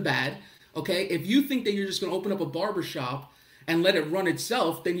good and the bad. Okay, if you think that you're just going to open up a barbershop and let it run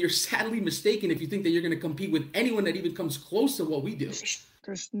itself, then you're sadly mistaken if you think that you're going to compete with anyone that even comes close to what we do.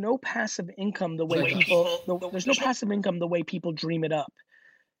 There's no passive income the way there's no passive income the way people dream it up.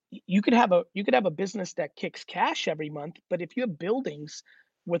 You could have a business that kicks cash every month, but if you have buildings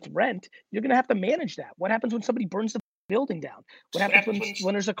with rent, you're going to have to manage that. What happens when somebody burns the building down? What happens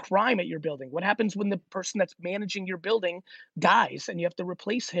when there's a crime at your building? What happens when the person that's managing your building dies and you have to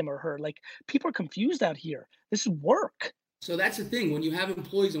replace him or her? Like, people are confused out here. This is work. So that's the thing. When you have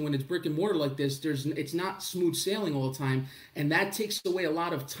employees and when it's brick and mortar like this, it's not smooth sailing all the time, and that takes away a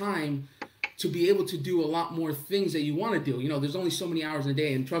lot of time to be able to do a lot more things that you want to do. There's only so many hours in a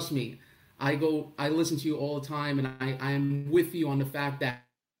day, and trust me, I listen to you all the time, and I am with you on the fact that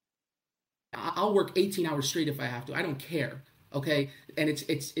I'll work 18 hours straight if I have to. I don't care. Okay. And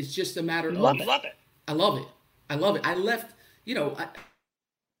it's just a matter of love it. I love it. I left,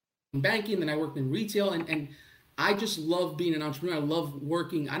 in banking, then I worked in retail, and I just love being an entrepreneur. I love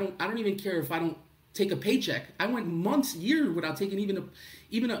working. I don't even care if I don't take a paycheck. I went months, years without taking even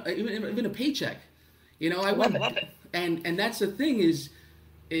a paycheck. I love it. And that's the thing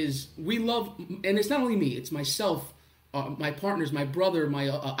is we love, and it's not only me, it's myself, my partners, my brother, my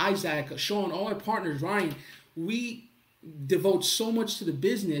Isaac, Sean, all our partners, Ryan. We devote so much to the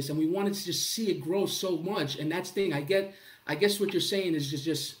business, and we wanted to just see it grow so much. And that's the thing. I guess what you're saying is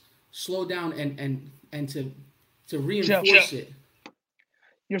just slow down and to reinforce it.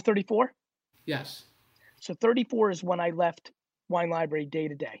 You're 34? Yes. So 34 is when I left Wine Library day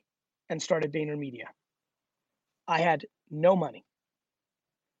to day and started VaynerMedia. I had no money.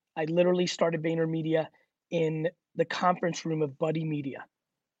 I literally started VaynerMedia in the conference room of Buddy Media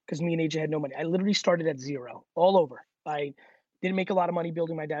because me and AJ had no money. I literally started at zero all over. I didn't make a lot of money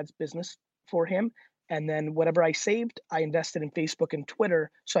building my dad's business for him. And then whatever I saved, I invested in Facebook and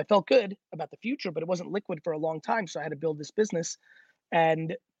Twitter. So I felt good about the future, but it wasn't liquid for a long time. So I had to build this business.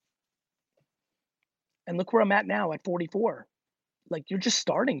 And look where I'm at now at 44. Like, you're just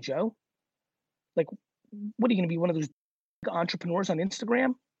starting, Joe. Like, what are you going to be, one of those entrepreneurs on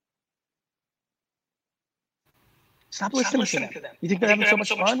Instagram? Stop listening to them. You think they're having so much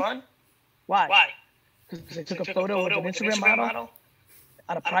fun? Why? Because they took a photo of an Instagram model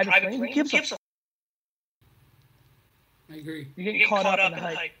on a private plane? Who gives a I agree. You're getting caught up in the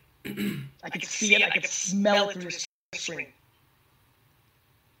hype. I could see it. I could smell it through the screen.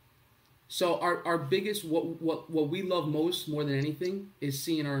 So our biggest, what we love most more than anything is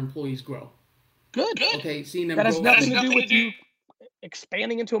seeing our employees grow. Good. Okay, seeing them grow. That has nothing to do with you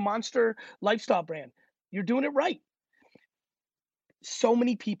expanding into a monster lifestyle brand. You're doing it right. So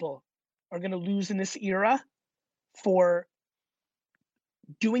many people are going to lose in this era for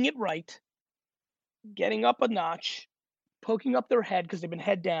doing it right, getting up a notch, poking up their head because they've been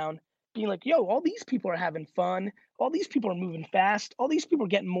head down, being like, yo, all these people are having fun. All these people are moving fast. All these people are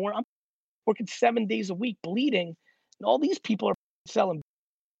getting more. I'm working 7 days a week, bleeding. And all these people are selling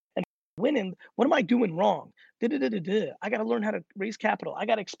and winning. What am I doing wrong? I got to learn how to raise capital. I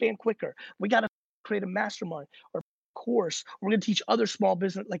got to expand quicker. We got to create a mastermind or course. We're going to teach other small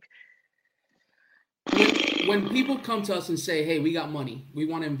business. Like, when people come to us and say, hey, we got money, we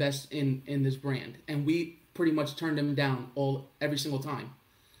want to invest in this brand, and we pretty much turn them down every single time,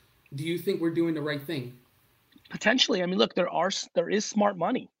 do you think we're doing the right thing? Potentially. I mean, look, there is smart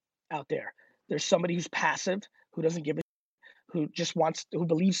money out there. There's somebody who's passive, who doesn't give a who just who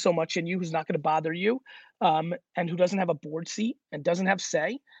believes so much in you, who's not going to bother you, and who doesn't have a board seat and doesn't have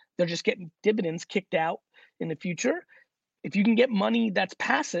say. They're just getting dividends kicked out in the future. If you can get money that's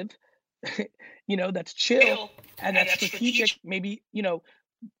passive, that's chill and that's strategic. Maybe,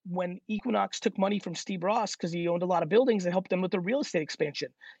 when Equinox took money from Steve Ross because he owned a lot of buildings and helped them with their real estate expansion.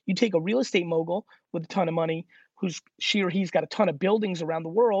 You take a real estate mogul with a ton of money, she or he's got a ton of buildings around the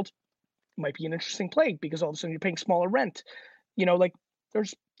world, might be an interesting play because all of a sudden you're paying smaller rent.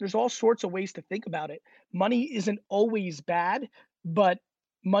 There's all sorts of ways to think about it. Money isn't always bad, but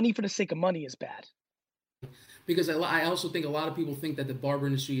money for the sake of money is bad. because I also think a lot of people think that the barber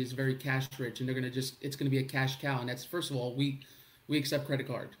industry is very cash rich and it's going to be a cash cow. And that's, first of all, we accept credit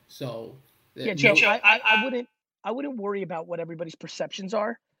card. So yeah, Joe, I wouldn't worry about what everybody's perceptions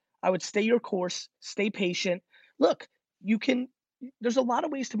are. I would stay your course, stay patient. Look, there's a lot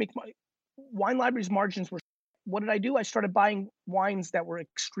of ways to make money. Wine Library's margins were, what did I do? I started buying wines that were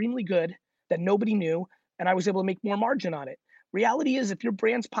extremely good that nobody knew, and I was able to make more margin on it. Reality is, if your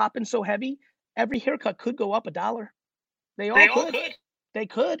brand's popping so heavy, every haircut could go up $1. They all could. They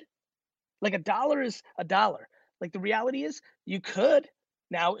could. Like $1 is $1. Like the reality is, you could.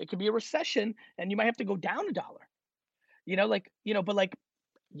 Now it could be a recession, and you might have to go down $1. But like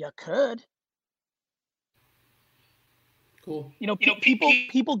you could. Cool.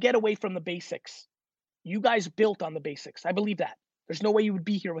 People get away from the basics. You guys built on the basics. I believe that. There's no way you would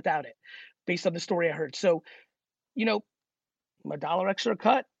be here without it, based on the story I heard. So, $1 extra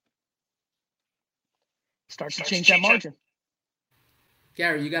cut starts to change that margin.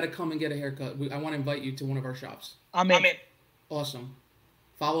 Gary, you got to come and get a haircut. I want to invite you to one of our shops. I'm in. Awesome.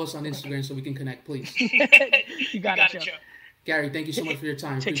 Follow us on Instagram so we can connect, please. You got it, Joe. Gary, thank you so much for your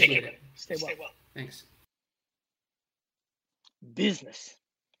time. Appreciate it. Stay well. Thanks. Business.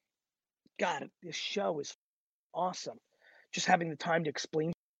 God, this show is awesome. Just having the time to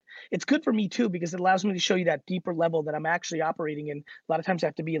explain. It's good for me too, because it allows me to show you that deeper level that I'm actually operating in. A lot of times I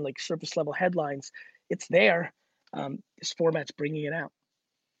have to be in like surface level headlines. It's there. This format's bringing it out.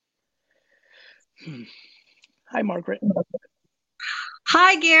 Hi, Margaret.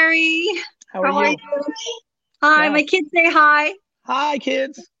 Hi, Gary. How are you? Hi, my kids say hi. Hi,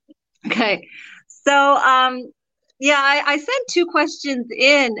 kids. Okay. So, I sent 2 questions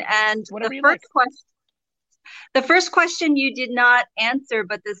in, and the first question you did not answer,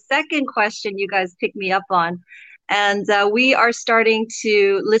 but the second question you guys picked me up on. And we are starting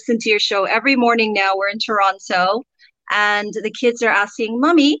to listen to your show every morning now. We're in Toronto, and the kids are asking,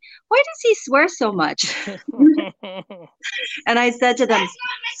 Mommy, why does he swear so much? And I said to them,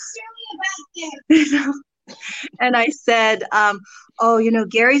 and I said,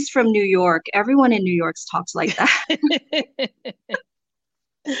 Gary's from New York. Everyone in New York talks like that.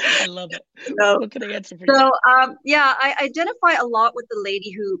 I love it. What can I answer for you? So, I identify a lot with the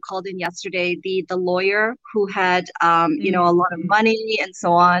lady who called in yesterday, the lawyer who had, a lot of money and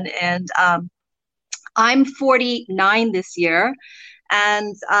so on. And I'm 49 this year,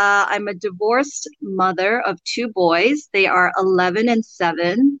 and I'm a divorced mother of 2 boys. They are 11 and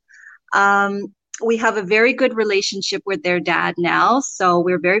 7. We have a very good relationship with their dad now, so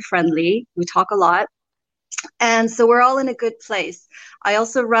we're very friendly. We talk a lot. And so we're all in a good place. I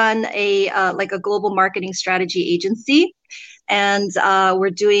also run a global marketing strategy agency, and we're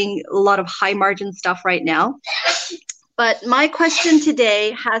doing a lot of high margin stuff right now. But my question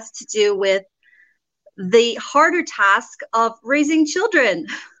today has to do with the harder task of raising children.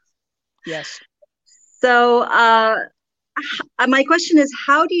 Yes. So my question is,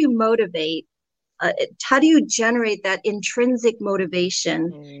 how do you motivate? How do you generate that intrinsic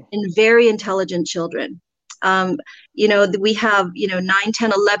motivation in very intelligent children? We have, 9,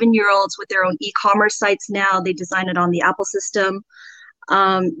 10, 11-year-olds with their own e-commerce sites now. They design it on the Apple system.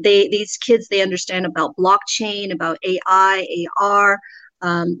 These kids, they understand about blockchain, about AI, AR,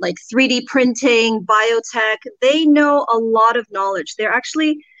 like 3D printing, biotech. They know a lot of knowledge. They're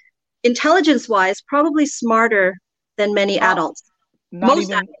actually, intelligence-wise, probably smarter than many adults.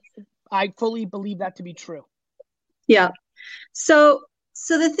 I fully believe that to be true. Yeah. So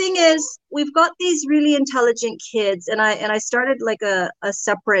the thing is, we've got these really intelligent kids, and I started like a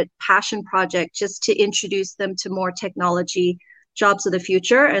separate passion project just to introduce them to more technology jobs of the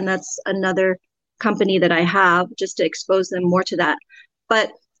future. And that's another company that I have, just to expose them more to that.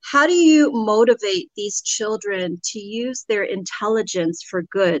 But how do you motivate these children to use their intelligence for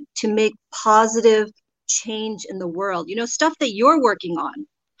good, to make positive change in the world? Stuff that you're working on.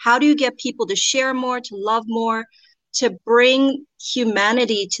 How do you get people to share more, to love more, to bring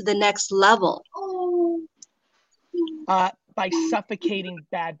humanity to the next level? By suffocating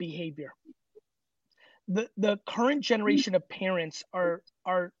bad behavior. The current generation of parents are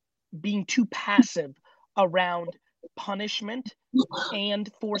being too passive around punishment and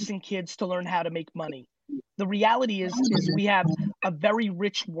forcing kids to learn how to make money. The reality is we have a very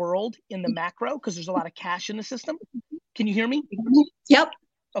rich world in the macro because there's a lot of cash in the system. Can you hear me? Yep.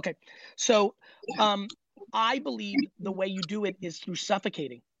 Okay. So I believe the way you do it is through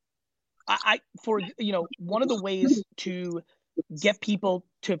suffocating. One of the ways to get people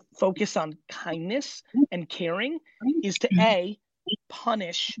to focus on kindness and caring is to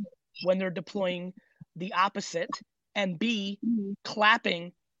punish when they're deploying the opposite, and B,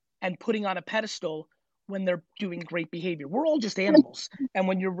 clapping and putting on a pedestal when they're doing great behavior. We're all just animals. And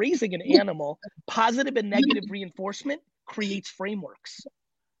when you're raising an animal, positive and negative reinforcement creates frameworks.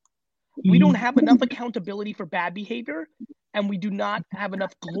 We don't have enough accountability for bad behavior, and we do not have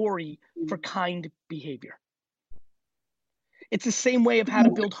enough glory for kind behavior. It's the same way of how to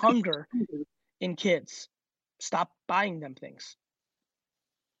build hunger in kids. Stop buying them things.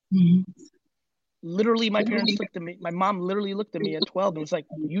 Literally, my parents looked at me. My mom literally looked at me at 12 and was like,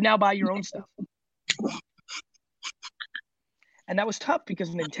 you now buy your own stuff. And that was tough because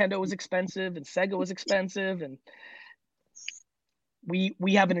Nintendo was expensive and Sega was expensive. And we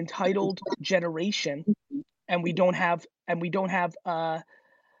have an entitled generation, and we don't have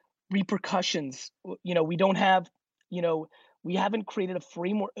repercussions. You know, we don't have, you know, we haven't created a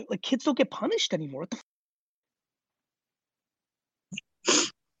framework. Like, kids don't get punished anymore. What the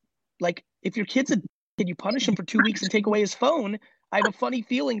Like, if your kid's a kid, you punish him for 2 weeks and take away his phone. I have a funny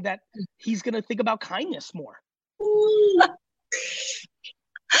feeling that he's going to think about kindness more.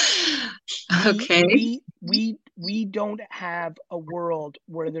 Okay. We don't have a world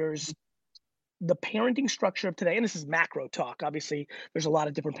where there's the parenting structure of today, and this is macro talk. Obviously, there's a lot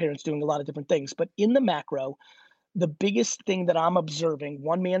of different parents doing a lot of different things, but in the macro, the biggest thing that I'm observing,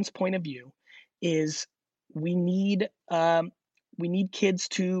 one man's point of view, is we need kids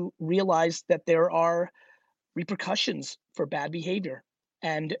to realize that there are repercussions for bad behavior,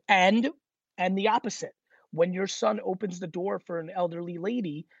 and the opposite. When your son opens the door for an elderly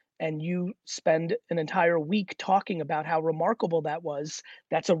lady and you spend an entire week talking about how remarkable that was,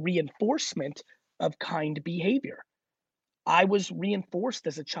 that's a reinforcement of kind behavior. I was reinforced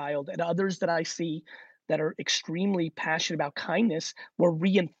as a child, and others that I see that are extremely passionate about kindness were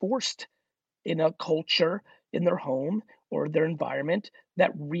reinforced in a culture, in their home or their environment,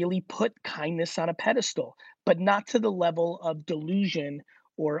 that really put kindness on a pedestal, but not to the level of delusion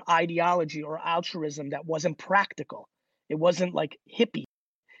or ideology or altruism that wasn't practical. It wasn't like hippie.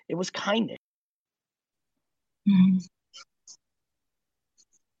 It was kindness.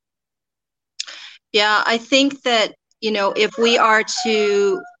 Yeah, I think that, you know, if we are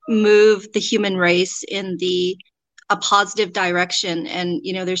to move the human race in a positive direction, and,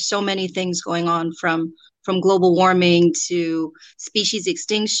 you know, there's so many things going on from global warming to species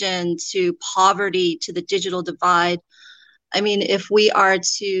extinction to poverty to the digital divide. I mean, if we are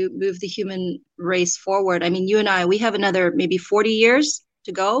to move the human race forward, I mean, you and I, we have another maybe 40 years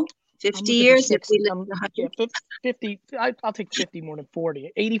to go, 50 years. If we live 50, I'll take 50 more than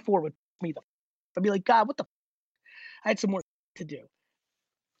 40. 84 would me the. I'd be like, God, what the? I had some more to do.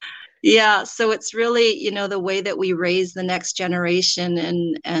 Yeah, so it's really, you know, the way that we raise the next generation,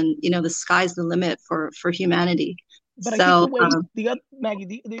 and you know, the sky's the limit for humanity. But so, I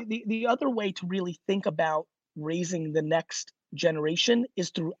think the other way to really think about raising the next generation is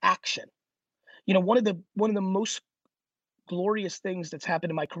through action. You know, one of the most glorious things that's happened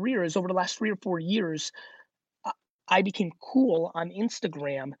in my career is over the last 3 or 4 years, I became cool on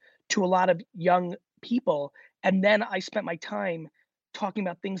Instagram to a lot of young people, and then I spent my time talking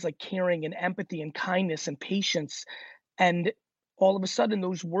about things like caring and empathy and kindness and patience, and all of a sudden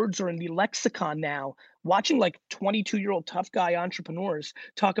those words are in the lexicon now. Watching like 22-year-old tough guy entrepreneurs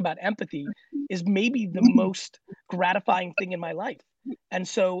talk about empathy is maybe the most gratifying thing in my life. And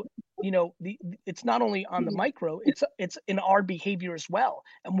so, you know, it's not only on the micro, it's in our behavior as well,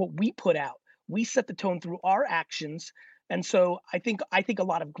 and what we put out. We set the tone through our actions. And so I think a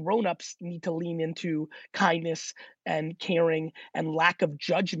lot of grown-ups need to lean into kindness and caring and lack of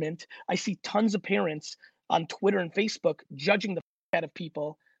judgment. I see tons of parents on Twitter and Facebook judging the out of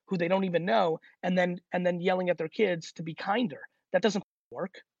people who they don't even know, and then yelling at their kids to be kinder. That doesn't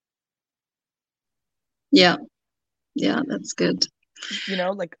work. Yeah, that's good. You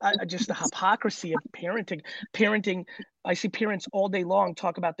know, like just the hypocrisy of parenting. I see parents all day long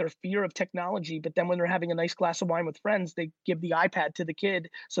talk about their fear of technology, but then when they're having a nice glass of wine with friends, they give the iPad to the kid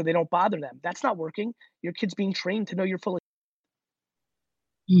so they don't bother them. That's not working. Your kid's being trained to know you're full of.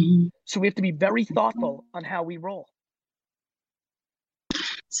 So we have to be very thoughtful on how we roll.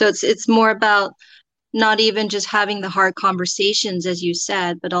 So it's more about not even just having the hard conversations, as you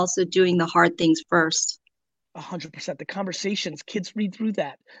said, but also doing the hard things first. 100%. The conversations, kids read through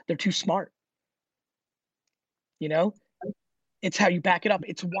that. They're too smart. You know, it's how you back it up.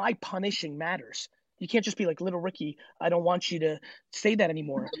 It's why punishing matters. You can't just be like, little Ricky, I don't want you to say that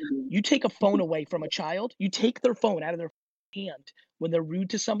anymore. You take a phone away from a child, you take their phone out of their hand when they're rude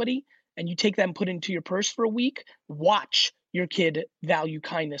to somebody, and you take that and put it into your purse for a week. Watch your kid value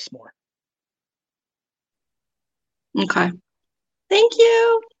kindness more. Okay. Thank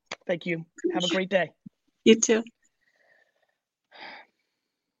you. Thank you. Have a great day. You too.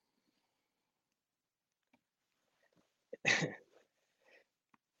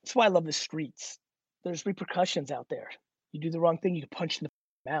 That's why I love the streets. There's repercussions out there. You do the wrong thing, you get punched in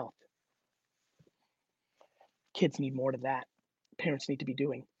the mouth. Kids need more of that. Parents need to be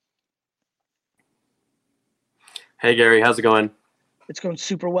doing. Hey, Gary, how's it going? It's going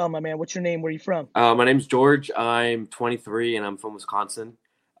super well, my man. What's your name? Where are you from? My name's George. I'm 23 and I'm from Wisconsin.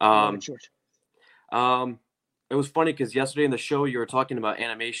 George. It was funny because yesterday in the show you were talking about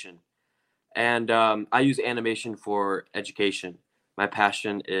animation, and I use animation for education. My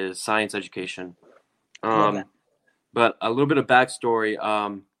passion is science education. But a little bit of backstory.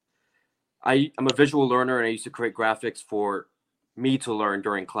 I'm a visual learner, and I used to create graphics for me to learn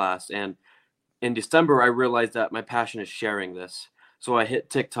during class. And in December, I realized that my passion is sharing this. So I hit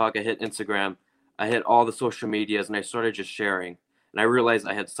TikTok, I hit Instagram, I hit all the social medias, and I started just sharing. And I realized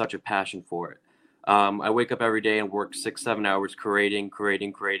I had such a passion for it. I wake up every day and work 6-7 hours creating,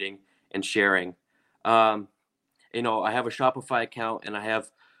 and sharing. I have a Shopify account, and I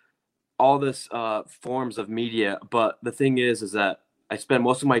have all this forms of media. But the thing is that I spend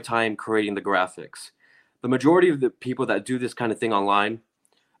most of my time creating the graphics. The majority of the people that do this kind of thing online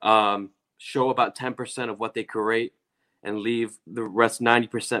show about 10% of what they create and leave the rest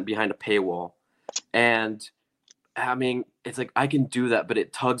 90% behind a paywall. And I mean, it's like I can do that, but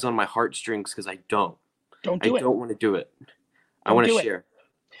it tugs on my heartstrings because I don't. Don't do it. I don't want to do it. I want to share.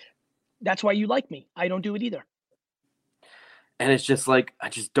 That's why you like me. I don't do it either. And it's just like, I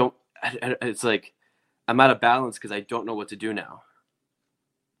just don't. It's like I'm out of balance because I don't know what to do now.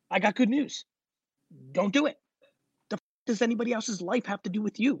 I got good news. Don't do it. The does anybody else's life have to do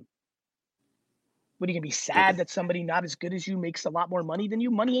with you? What, are you going to be sad that somebody not as good as you makes a lot more money than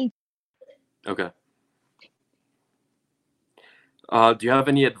you? Money ain't. Okay. Do you have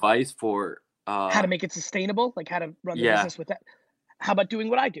any advice for how to make it sustainable? Like how to run the business with that? How about doing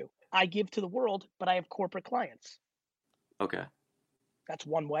what I do? I give to the world, but I have corporate clients. Okay. That's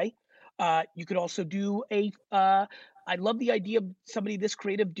one way. You could also do I love the idea of somebody this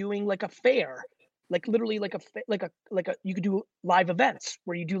creative doing like a fair, like literally like a you could do live events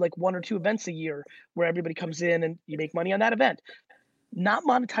where you do like 1 or 2 events a year where everybody comes in and you make money on that event. Not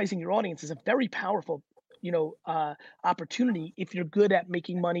monetizing your audience is a very powerful, opportunity if you're good at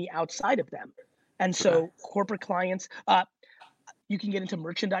making money outside of them. And so corporate clients, you can get into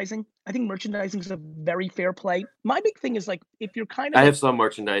merchandising. I think merchandising is a very fair play. My big thing is like, if you're kind of, I have some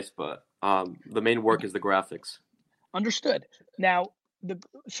merchandise, but the main work is the graphics. Understood. Now,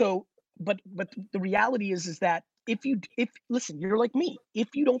 but the reality is that if listen, you're like me, if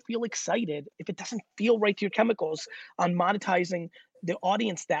you don't feel excited, if it doesn't feel right to your chemicals on monetizing the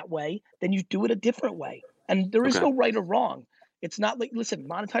audience that way, then you do it a different way. And there is no right or wrong. It's not like, listen,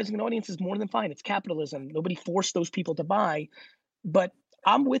 monetizing an audience is more than fine. It's capitalism. Nobody forced those people to buy. But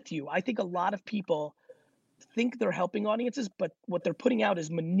I'm with you. I think a lot of people think they're helping audiences, but what they're putting out is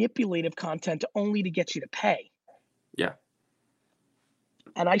manipulative content only to get you to pay. Yeah.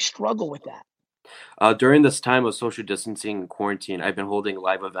 And I struggle with that. During this time of social distancing and quarantine, I've been holding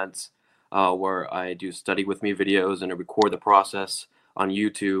live events where I do study with me videos and I record the process on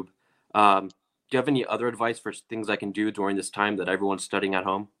YouTube. Do you have any other advice for things I can do during this time that everyone's studying at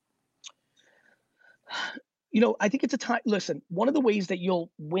home? I think it's a time. Listen, one of the ways that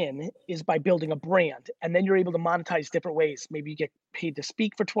you'll win is by building a brand, and then you're able to monetize different ways. Maybe you get paid to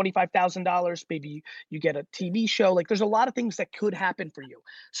speak for $25,000. Maybe you get a TV show. Like, there's a lot of things that could happen for you.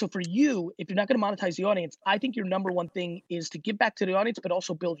 So for you, if you're not going to monetize the audience, I think your number one thing is to give back to the audience, but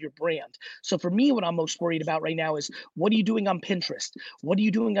also build your brand. So for me, what I'm most worried about right now is, what are you doing on Pinterest? What are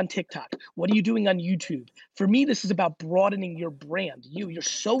you doing on TikTok? What are you doing on YouTube? For me, this is about broadening your brand. You're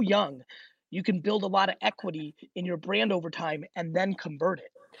so young. You can build a lot of equity in your brand over time and then convert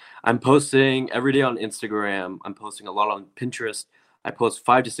it. I'm posting every day on Instagram. I'm posting a lot on Pinterest. I post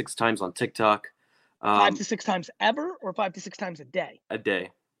 5 to 6 times on TikTok. 5 to 6 times ever, or 5 to 6 times a day? A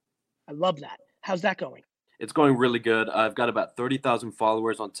day. I love that. How's that going? It's going really good. I've got about 30,000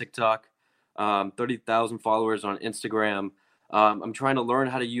 followers on TikTok, 30,000 followers on Instagram. I'm trying to learn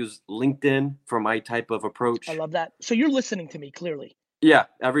how to use LinkedIn for my type of approach. I love that. So you're listening to me clearly. Yeah,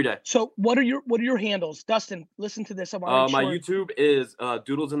 every day. So what are your handles? Dustin, listen to this. My YouTube is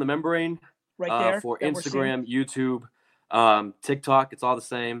Doodles in the Membrane. Right there. For Instagram, YouTube, TikTok, it's all the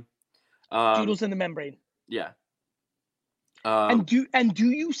same. Doodles in the Membrane. Yeah. And do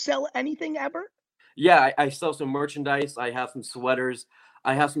you sell anything ever? Yeah, I sell some merchandise. I have some sweaters.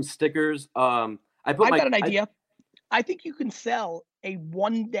 I have some stickers. I've got an idea. I think you can sell a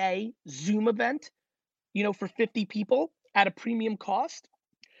 1-day Zoom event, for 50 people. At a premium cost,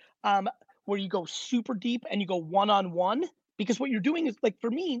 where you go super deep and you go one-on-one, because what you're doing is, like,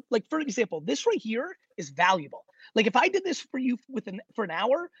 for me, like, for example, this right here is valuable. Like if I did this for you for an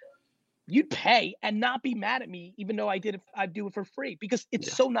hour, you'd pay and not be mad at me, even though I do it for free, because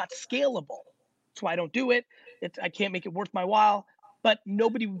it's so not scalable. That's why I don't do it. I can't make it worth my while. But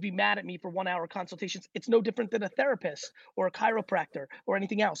nobody would be mad at me for 1 hour consultations. It's no different than a therapist or a chiropractor or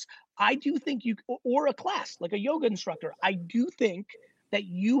anything else. I do think or a class, like a yoga instructor. I do think that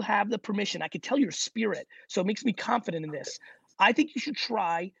you have the permission. I can tell your spirit. So it makes me confident in this. I think you should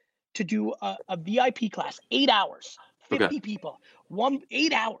try to do a VIP class, 8 hours, 50 people,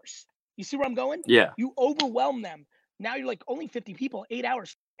 8 hours. You see where I'm going? Yeah. You overwhelm them. Now you're like, only 50 people, 8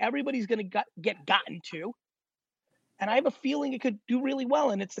 hours. Everybody's going to get gotten to. And I have a feeling it could do really well.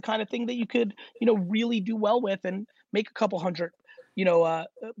 And it's the kind of thing that you could, really do well with and make a couple hundred,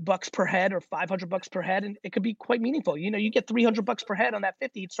 bucks per head or $500 per head. And it could be quite meaningful. You get $300 per head on that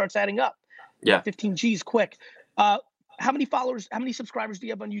 50, it starts adding up. Yeah. 15 G's quick. How many subscribers do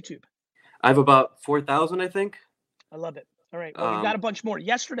you have on YouTube? I have about 4,000, I think. I love it. All right. Well, you got a bunch more.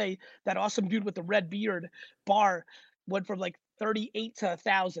 Yesterday, that awesome dude with the red beard bar went from like 38 to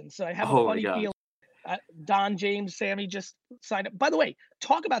 1,000. So I have a funny feeling. Don, James, Sammy just signed up. By the way,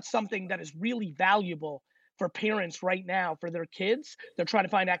 talk about something that is really valuable for parents right now for their kids. They're trying to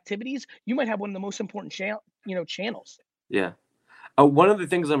find activities. You might have one of the most important channels. Yeah. One of the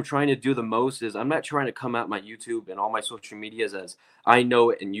things I'm trying to do the most is I'm not trying to come at my YouTube and all my social medias as I know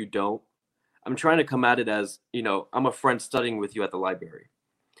it and you don't. I'm trying to come at it as, I'm a friend studying with you at the library.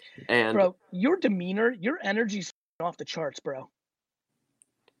 And bro, your demeanor, your energy's off the charts, bro.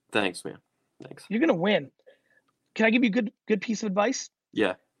 Thanks, man. Thanks. You're gonna win. Can I give you a good piece of advice?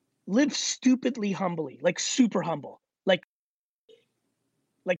 Yeah. Live stupidly humbly, like super humble. Like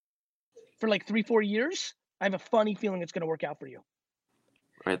for like 3-4 years, I have a funny feeling it's gonna work out for you.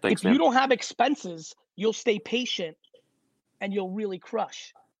 All right, thanks, if you don't have expenses, you'll stay patient and you'll really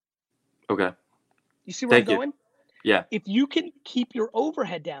crush. Okay. You see where I'm going? Yeah. If you can keep your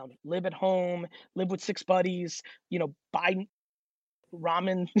overhead down, live at home, live with 6 buddies, buy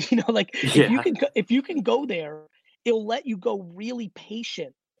ramen, if you can go there, it'll let you go really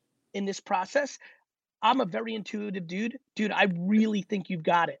patient in this process. I'm a very intuitive dude. I really think you've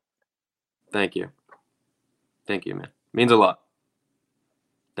got it. Thank you, man. Means a lot.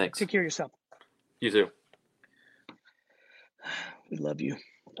 Thanks. Take care of yourself. You too. We love you.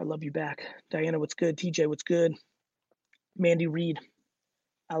 I love you back. Diana, what's good? TJ, what's good? Mandy Reed,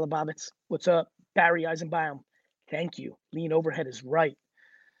 Alababits, what's up? Barry Eisenbaum, thank you. Lean overhead is right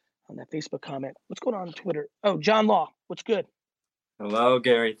on that Facebook comment. What's going on Twitter? Oh, John Law, what's good? Hello,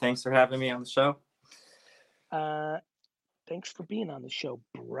 Gary. Thanks for having me on the show. Thanks for being on the show,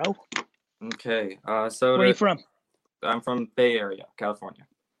 bro. Okay. Where are you from? I'm from Bay Area, California.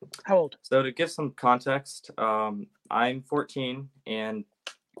 How old? So to give some context, I'm 14 and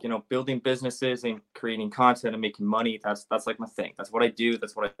building businesses and creating content and making money, that's like my thing. That's what I do.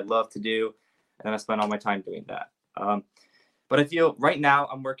 That's what I love to do. And I spend all my time doing that. But I feel right now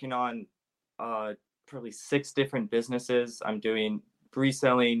I'm working on probably 6 different businesses. I'm doing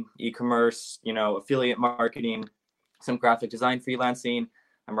reselling, e-commerce, affiliate marketing, some graphic design freelancing.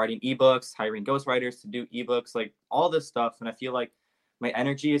 I'm writing ebooks, hiring ghostwriters to do ebooks, like all this stuff. And I feel like my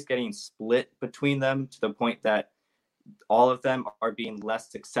energy is getting split between them to the point that all of them are being less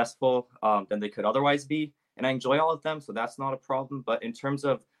successful than they could otherwise be. And I enjoy all of them, so that's not a problem. But in terms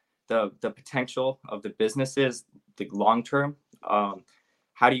of the potential of the businesses, the long term,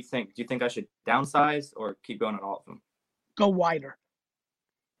 how do you think? Do you think I should downsize or keep going on all of them? Go wider.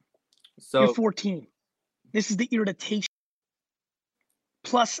 So you're 14. This is the irritation.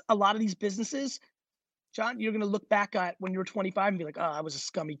 Plus, a lot of these businesses, John, you're going to look back at when you're 25 and be like, oh, I was a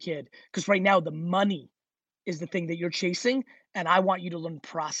scummy kid. Because right now, the money is the thing that you're chasing, and I want you to learn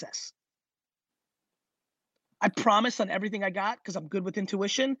process. I promise on everything I got, because I'm good with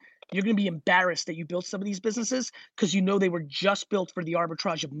intuition, you're going to be embarrassed that you built some of these businesses because they were just built for the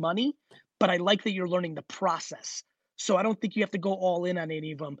arbitrage of money, but I like that you're learning the process. So I don't think you have to go all in on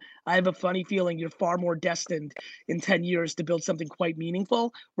any of them. I have a funny feeling you're far more destined in 10 years to build something quite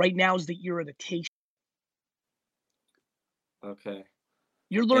meaningful. Right now is the irritation. Okay.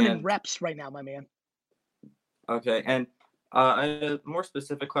 You're learning reps right now, my man. Okay. And a more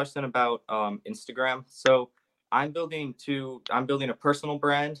specific question about Instagram. So I'm building a personal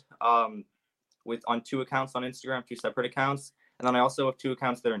brand on 2 accounts on Instagram, 2 separate accounts. And then I also have 2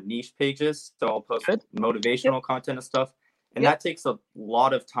 accounts that are niche pages. So I'll post motivational content and stuff. And that takes a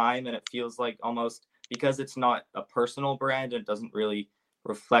lot of time. And it feels like almost, because it's not a personal brand, it doesn't really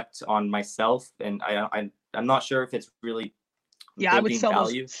reflect on myself. And I'm not sure if it's really I would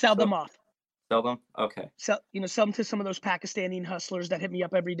sell them off. Sell them? Okay. Sell them to some of those Pakistani hustlers that hit me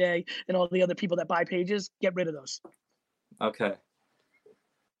up every day, and all the other people that buy pages. Get rid of those. Okay.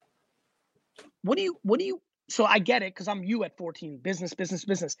 What do you? So I get it because I'm you at 14. Business.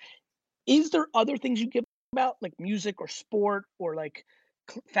 Is there other things you give about, like music or sport or like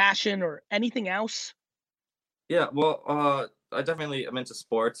fashion or anything else? Yeah, well, I'm into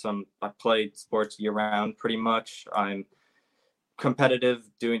sports. I play sports year round pretty much. I'm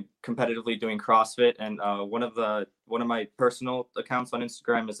competitively doing CrossFit, and one of my personal accounts on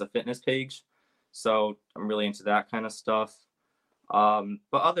Instagram is a fitness page. So I'm really into that kind of stuff. But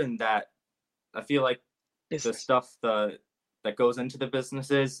other than that, I feel like the stuff that goes into the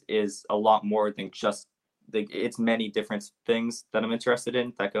businesses is a lot more than just it's many different things that I'm interested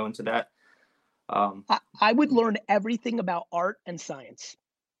in that go into that. I would learn everything about art and science,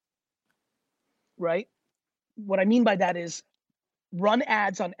 right? What I mean by that is run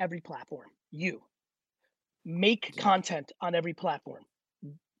ads on every platform. Make content on every platform.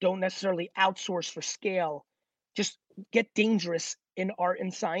 Don't necessarily outsource for scale. Just get dangerous in art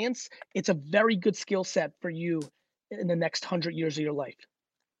and science. It's a very good skill set for you in the next 100 years of your life.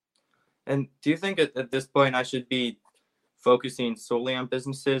 And do you think at this point I should be focusing solely on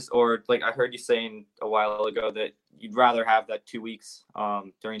businesses, or like I heard you saying a while ago that you'd rather have that 2 weeks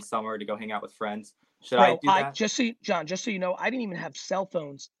during summer to go hang out with friends? Should I do that? just so you know, I didn't even have cell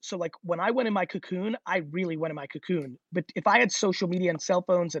phones. So like when I went in my cocoon, I really went in my cocoon. But if I had social media and cell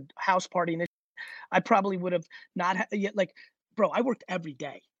phones and house party and I probably would have not yet. Like, bro, I worked every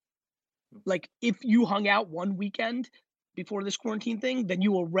day. Like if you hung out one weekend before this quarantine thing, then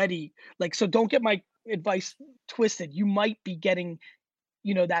you already like, so don't get my advice twisted. You might be getting,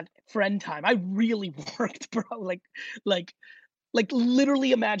 that friend time. I really worked, bro. Like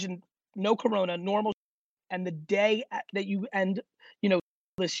literally imagine no corona, normal. And the day that you end,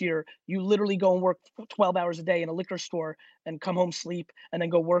 this year, you literally go and work 12 hours a day in a liquor store and come home, sleep, and then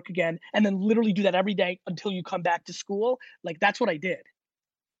go work again. And then literally do that every day until you come back to school. Like that's what I did.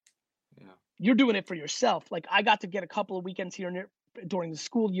 Yeah. You're doing it for yourself. Like I got to get a couple of weekends here and there during the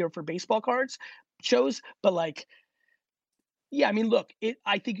school year for baseball cards shows, but like, yeah, I mean, look,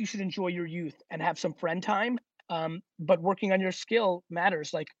 I think you should enjoy your youth and have some friend time. But working on your skill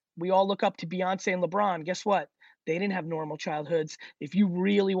matters. Like we all look up to Beyonce and LeBron. Guess what? They didn't have normal childhoods. If you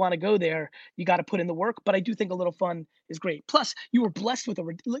really want to go there, you got to put in the work. But I do think a little fun is great. Plus, you were blessed with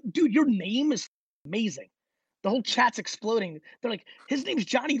dude, your name is amazing. The whole chat's exploding. They're like, his name's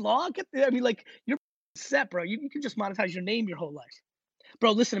Johnny Law? Like, you're set, bro. You can just monetize your name your whole life.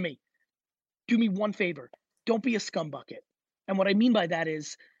 Bro, listen to me. Do me one favor. Don't be a scumbucket. And what I mean by that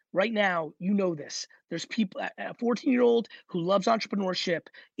is, right now, this. There's people, a 14-year-old who loves entrepreneurship.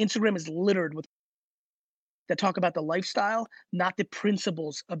 Instagram is littered with that talk about the lifestyle, not the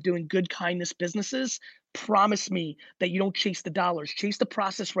principles of doing good kindness businesses. Promise me that you don't chase the dollars. Chase the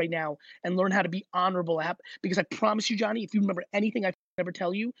process right now and learn how to be honorable. Because I promise you, Johnny, if you remember anything I ever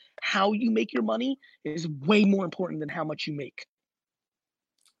tell you, how you make your money is way more important than how much you make.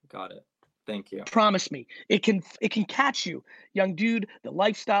 Got it. Thank you. Promise me. It can catch you, young dude, the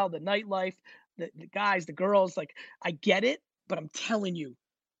lifestyle, the nightlife, the guys, the girls. Like, I get it, but I'm telling you,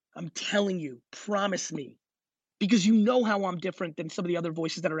 promise me. Because you know how I'm different than some of the other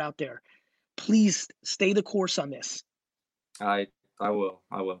voices that are out there. Please stay the course on this. I will.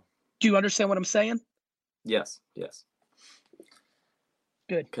 Do you understand what I'm saying? Yes.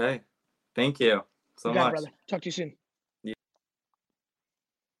 Good. Okay. Thank you so much. Brother. Talk to you soon. Yeah.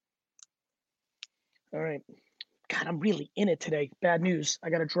 All right. God, I'm really in it today. Bad news. I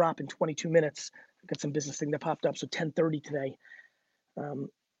got to drop in 22 minutes. I got some business thing that popped up. So 10:30 today.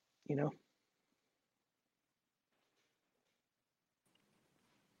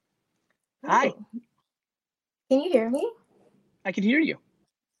 Hi. Can you hear me? I can hear you.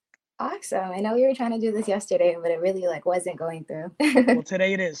 Awesome. I know we were trying to do this yesterday, but it really wasn't going through. Well,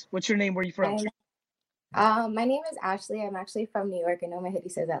 today it is. What's your name? Where are you from? My name is Ashley. I'm actually from New York. I know my hoodie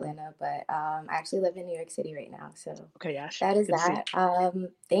says Atlanta, but I actually live in New York City right now. So okay, Ash. That is that.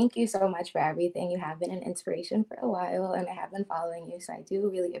 Thank you so much for everything. You have been an inspiration for a while, and I have been following you, so I do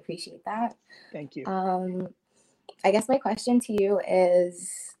really appreciate that. Thank you. I guess my question to you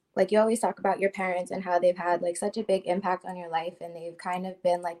is, you always talk about your parents and how they've had such a big impact on your life, and they've kind of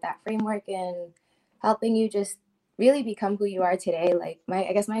been that framework in helping you just really become who you are today.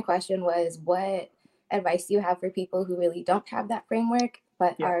 I guess my question was, what advice do you have for people who really don't have that framework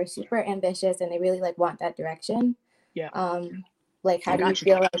but are super ambitious and they really want that direction? Yeah. How do you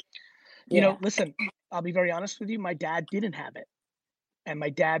feel listen, I'll be very honest with you. My dad didn't have it. And my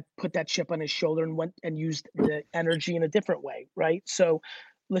dad put that chip on his shoulder and went and used the energy in a different way. Right. So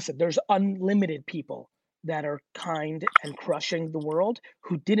listen, there's unlimited people that are kind and crushing the world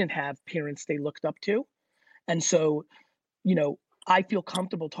who didn't have parents they looked up to. And so, you know, I feel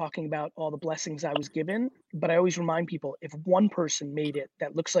comfortable talking about all the blessings I was given, but I always remind people, if one person made it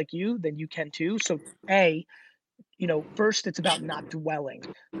that looks like you, then you can too. So you know, first it's about not dwelling.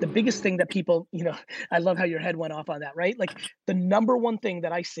 The biggest thing that people, you know, I love how your head went off on that, right? Like the number one thing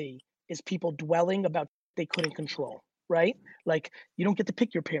that I see is people dwelling about they couldn't control, right? Like you don't get to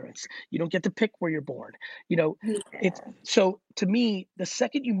pick your parents. You don't get to pick where you're born. You know, it's so to me, the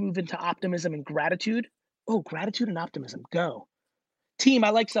second you move into optimism and gratitude, gratitude and optimism, go. Team,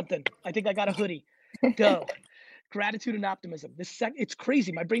 I like something. I think I got a hoodie. Go. Gratitude and optimism. It's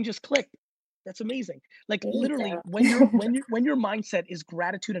crazy. My brain just clicked. That's amazing. Like literally when your mindset is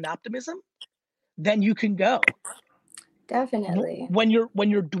gratitude and optimism, then you can go. Definitely. When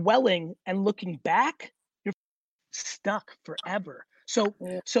you're dwelling and looking back, you're stuck forever. So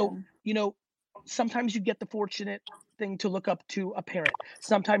you know, sometimes you get the fortunate thing to look up to a parent.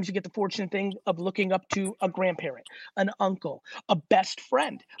 Sometimes you get the fortunate thing of looking up to a grandparent, an uncle, a best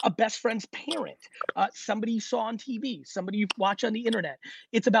friend's parent, somebody you saw on TV, somebody you watch on the internet.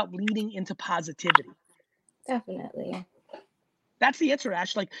 It's about leaning into positivity. Definitely. That's the answer,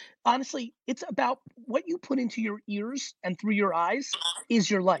 Ash. Like, honestly, it's about what you put into your ears and through your eyes is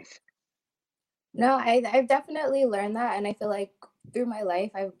your life. No, I've definitely learned that. And I feel like through my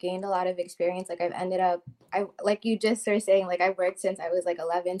life, I've gained a lot of experience. Like I've ended up, like you just were saying, like I've worked since I was like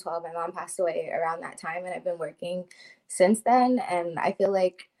 11, 12. My mom passed away around that time, and I've been working since then. And I feel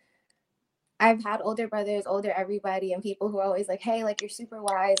like I've had older brothers, older everybody, and people who are always like, hey, like you're super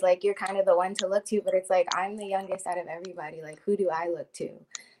wise, like you're kind of the one to look to. But it's like, I'm the youngest out of everybody. Like, who do I look to?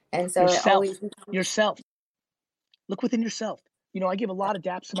 And so yourself. Look within yourself. You know, I give a lot of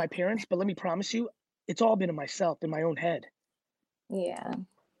daps to my parents, but let me promise you, it's all been in myself, in my own head. Yeah.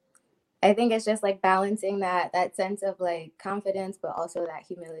 I think it's just like balancing that sense of like confidence, but also that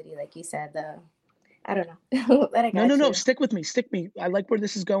humility, like you said, I don't know. No, stick with me. I like where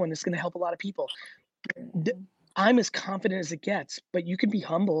this is going. It's going to help a lot of people. I'm as confident as it gets, but you can be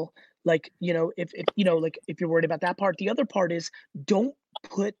humble. Like, you know, if you know, like if you're worried about that part, the other part is don't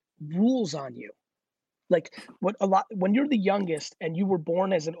put rules on you. Like when you're the youngest and you were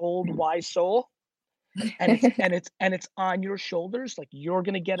born as an old wise soul, and it's on your shoulders, like you're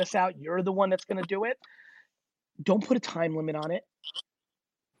gonna get us out, you're the one that's gonna do it. Don't put a time limit on it.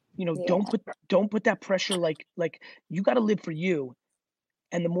 You know, don't put that pressure. Like you got to live for you,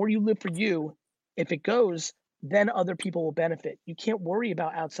 and the more you live for you, if it goes, then other people will benefit. You can't worry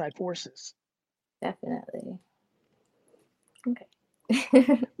about outside forces. Definitely. Okay.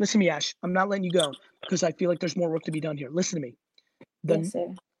 Listen to me, Ash. I'm not letting you go because I feel like there's more work to be done here. Listen to me. Yes,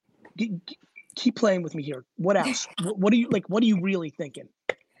 sir. Keep playing with me here. What else? What are you like? What are you really thinking?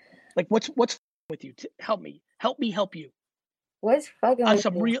 Like, what's with you? Help me help you. What's fucking on with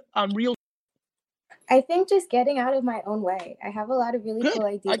some you? real? I think just getting out of my own way. I have a lot of really cool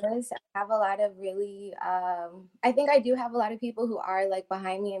ideas. I have a lot of really, I think I do have a lot of people who are like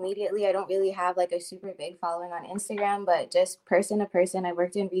behind me immediately. I don't really have like a super big following on Instagram, but just person to person. I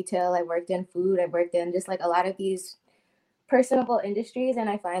worked in retail, I worked in food, I worked in just like a lot of these personable industries. And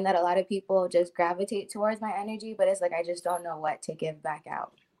I find that a lot of people just gravitate towards my energy, but it's like, I just don't know what to give back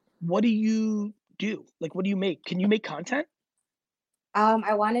out. What do you do? Like, what do you make? Can you make content?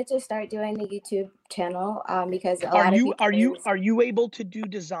 I wanted to start doing the YouTube channel because are you able to do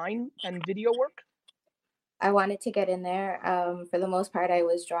design and video work? I wanted to get in there. For the most part, I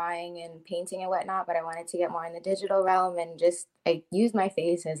was drawing and painting and whatnot, but I wanted to get more in the digital realm and just I use my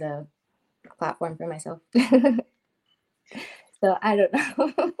face as a platform for myself. So I don't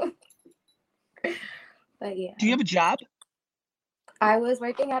know. But yeah. Do you have a job? I was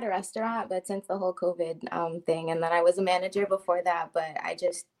working at a restaurant, but since the whole COVID thing, and then I was a manager before that, but I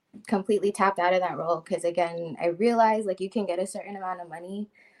just completely tapped out of that role because again, I realized like you can get a certain amount of money,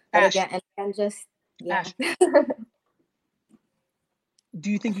 but Ash, again, and just yeah. Ash,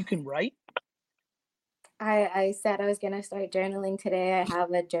 do you think you can write? I said I was gonna start journaling today. I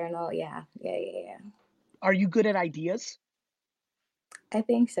have a journal. Yeah. Are you good at ideas? I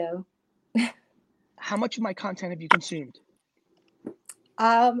think so. How much of my content have you consumed?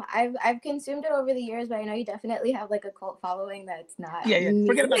 I've consumed it over the years, but I know you definitely have like a cult following that's not. Yeah.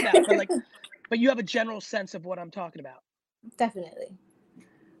 Forget about that. But you have a general sense of what I'm talking about. Definitely.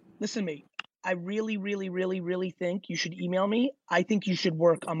 Listen to me. I really, really, really, really think you should email me. I think you should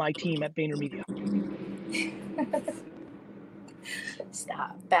work on my team at VaynerMedia.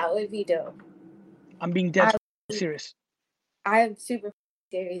 Stop. That would be dope. I'm being dead serious. I'm super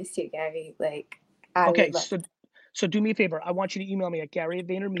serious too, Gary. Like, okay, So do me a favor. I want you to email me at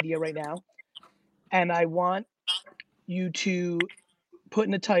Gary@VaynerMedia right now. And I want you to put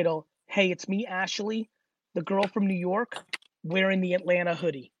in the title, hey, it's me, Ashley, the girl from New York, wearing the Atlanta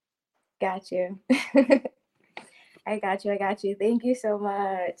hoodie. Got you. I got you. Thank you so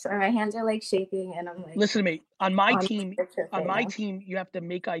much. My hands are like shaking and I'm like, listen to me. On my team, you have to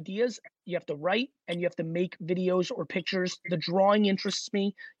make ideas, you have to write, and you have to make videos or pictures. The drawing interests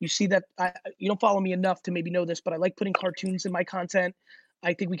me. You see that you don't follow me enough to maybe know this, but I like putting cartoons in my content.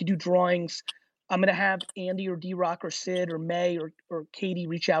 I think we could do drawings. I'm going to have Andy or D-Rock or Sid or May or Katie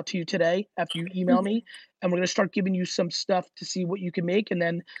reach out to you today after you email me. And we're going to start giving you some stuff to see what you can make. And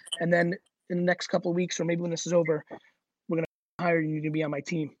then in the next couple of weeks, or maybe when this is over, we're going to hire you to be on my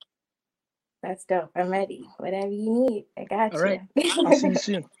team. That's dope. I'm ready. Whatever you need, I got you. All right. I'll see you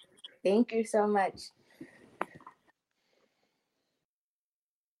soon. Thank you so much.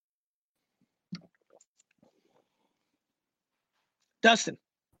 Dustin.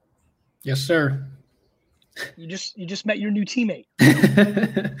 Yes, sir. You just met your new teammate.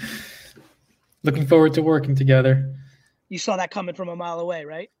 Looking forward to working together. You saw that coming from a mile away,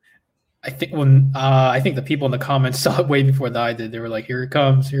 right? I think the people in the comments saw it way before I did. They were like, "Here it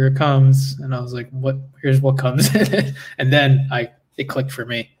comes, and I was like, "What? Here's what comes." And then it clicked for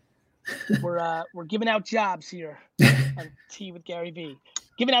me. We're giving out jobs here on Tea with Gary V.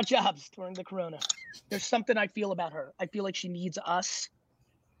 Giving out jobs during the corona. There's something I feel about her. I feel like she needs us,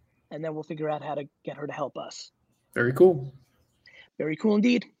 and then we'll figure out how to get her to help us. Very cool. Very cool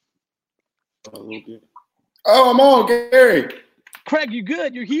indeed. Oh, I'm on, Gary. Craig, you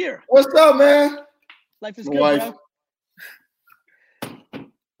good? You're here. What's up, man? Life is good, bro.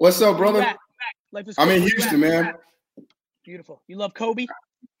 What's up, brother? Life is good. I'm in Houston, man. Beautiful. You love Kobe?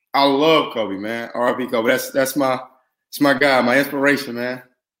 I love Kobe, man. R.I.P. Kobe. That's my guy, my inspiration, man.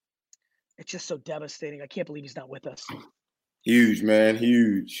 It's just so devastating. I can't believe he's not with us. Huge, man.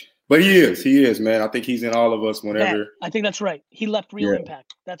 Huge. But he is, man. I think he's in all of us whenever. Yeah, I think that's right. He left real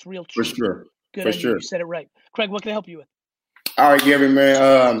impact. That's real truth. For sure. Good. For sure. You said it right. Craig, what can I help you with? All right, Gary,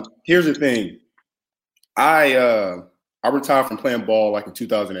 man. Here's the thing. I retired from playing ball like in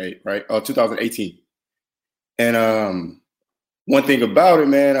 2008, right? 2018. And one thing about it,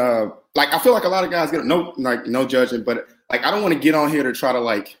 man, I feel like a lot of guys get no judging, but like I don't want to get on here to try to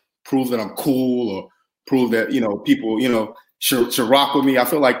like prove that I'm cool or prove that people should rock with me. I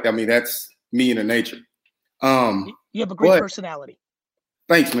feel like that's me in the nature. You have a great personality.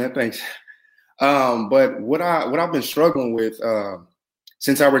 Thanks, man. Thanks. But what I've been struggling with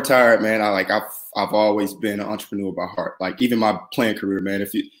since I retired, man, I've always been an entrepreneur by heart. Like even my playing career, man.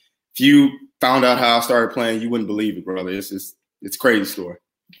 If you found out how I started playing, you wouldn't believe it, brother. It's a crazy story.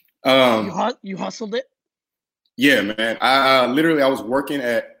 You hustled it? Yeah, man. I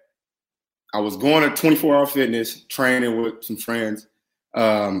was going to 24-hour fitness, training with some friends,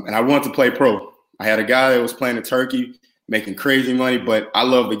 and I wanted to play pro. I had a guy that was playing in Turkey, making crazy money, but I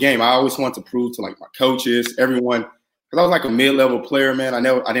love the game. I always wanted to prove to like my coaches, everyone, because I was like a mid-level player, man. I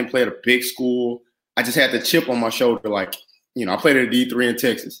didn't play at a big school. I just had the chip on my shoulder, like, I played at a D3 in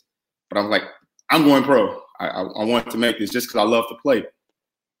Texas, but I was like, I'm going pro. I wanted to make this just because I love to play.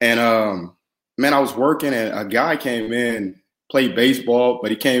 And man, I was working and a guy came in, played baseball,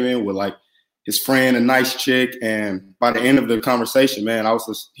 but he came in with like his friend, a nice chick. And by the end of the conversation, man,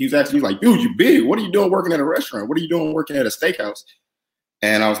 he was like, dude, you big. What are you doing working at a restaurant? What are you doing working at a steakhouse?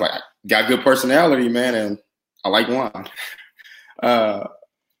 And I was like, I got good personality, man, and I like wine.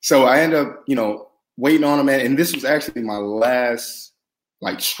 So I ended up, waiting on him, man. And this was actually my last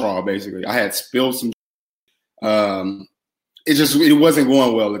like straw, basically. I had spilled some. It wasn't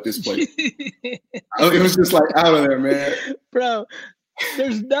going well at this point. It was just like out of there, man. Bro,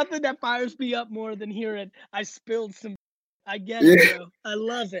 there's nothing that fires me up more than hearing I spilled some. I get it, bro. I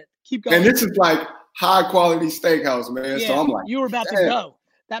love it. Keep going. And this is like high quality steakhouse, man. Yeah, so I'm like, you were about to go.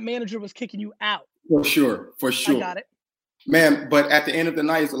 That manager was kicking you out. For sure. I got it. Man, but at the end of the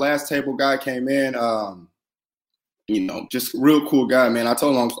night, the last table guy came in, just real cool guy, man. I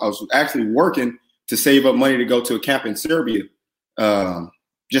told him I was actually working to save up money to go to a camp in Serbia,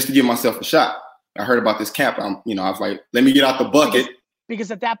 just to give myself a shot. I heard about this camp. I was like, let me get out the bucket.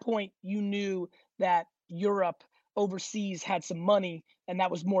 Because at that point, you knew that Europe overseas had some money, and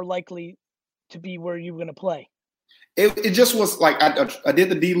that was more likely to be where you were going to play. It just was like I did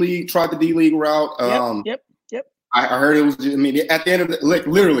the D League, tried the D League route. Yep. I heard it was. At the end of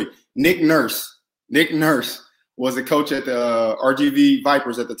literally, Nick Nurse was the coach at the RGV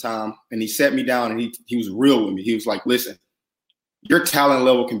Vipers at the time, and he sat me down and he was real with me. He was like, "Listen, your talent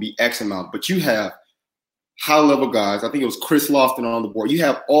level can be X amount, but you have high level guys. I think it was Chris Lofton on the board. You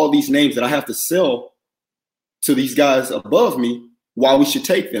have all these names that I have to sell to these guys above me why we should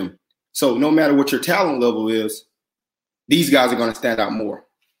take them. So no matter what your talent level is, these guys are going to stand out more.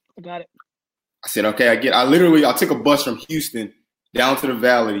 I got it. I said, okay, I took a bus from Houston down to the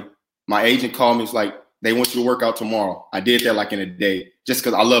Valley. My agent called me. It's like, they want you to work out tomorrow. I did that like in a day just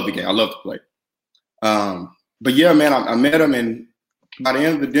because I love the game. I love to play. But yeah, man, I met him, and by the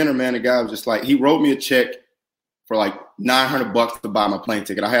end of the dinner, man, the guy was just like, he wrote me a check for like $900 to buy my plane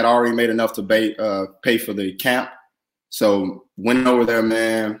ticket. I had already made enough to pay for the camp. So went over there,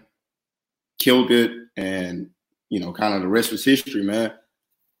 man, killed it, and kind of the rest was history, man.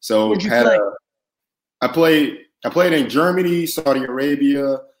 So Where'd you play? I played in Germany, Saudi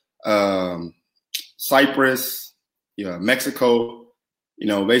Arabia, Cyprus, Mexico.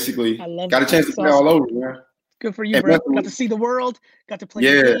 Basically got a chance to play all over, man. Good for you, bro. Got to see the world. Got to play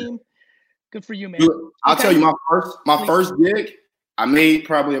the game. Good for you, man. Dude, I'll tell you, my first gig, I made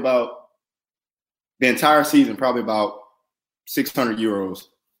probably about the entire season, probably about 600 euros.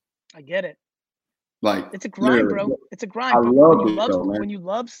 I get it. Like, it's a grind, bro. It's a grind. I love it, though, man. When you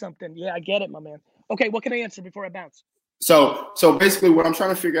love something, yeah, I get it, my man. Okay, what can I answer before I bounce? So basically, what I'm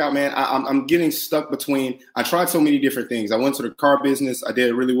trying to figure out, man, I'm getting stuck between. I tried so many different things. I went to the car business. I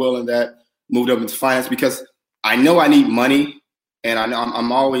did really well in that. Moved up into finance because I know I need money, and I know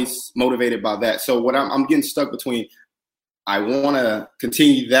I'm always motivated by that. So what I'm getting stuck between. I want to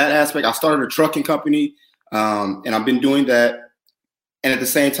continue that aspect. I started a trucking company, and I've been doing that. And at the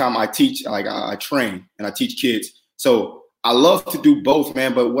same time, I teach, like I train and I teach kids. So I love to do both,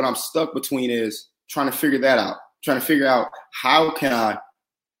 man. But what I'm stuck between is trying to figure that out. Trying to figure out how can I,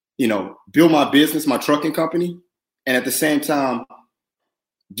 build my business, my trucking company, and at the same time,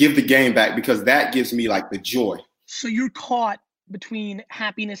 give the game back because that gives me like the joy. So you're caught between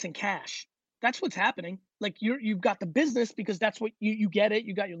happiness and cash. That's what's happening. Like you've got the business because that's what you get it.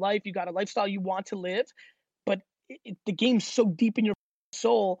 You got your life. You got a lifestyle you want to live, but the game's so deep in your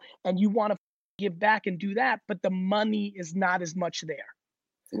soul and you want to give back and do that, but the money is not as much there.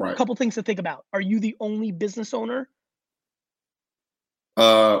 Right. A couple things to think about. Are you the only business owner?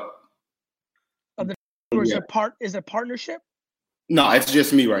 Of the or is it a partnership? No, it's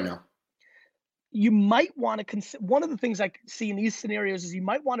just me right now. You might want to consider, one of the things I see in these scenarios is you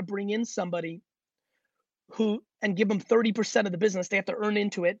might want to bring in somebody who and give them 30% of the business. They have to earn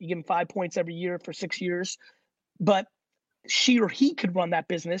into it. You give them 5 points every year for 6 years, but she or he could run that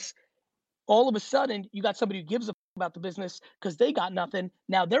business. All of a sudden, you got somebody who gives a about the business because they got nothing.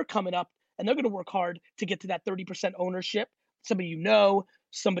 Now they're coming up and they're going to work hard to get to that 30% ownership. Somebody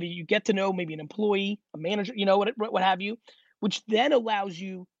somebody you get to know, maybe an employee, a manager, what have you, which then allows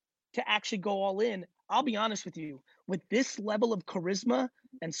you to actually go all in. I'll be honest with you, with this level of charisma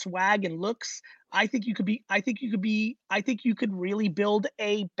and swag and looks, I think you could really build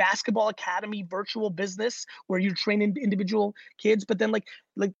a basketball academy virtual business where you're training individual kids. But then like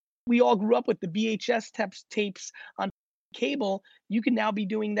we all grew up with the VHS tapes on cable, you can now be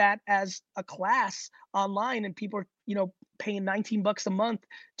doing that as a class online, and people are, paying $19 a month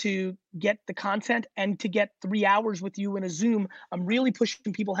to get the content and to get 3 hours with you in a Zoom. I'm really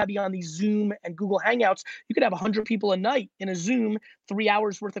pushing people heavy on these Zoom and Google Hangouts. You could have 100 people a night in a Zoom, 3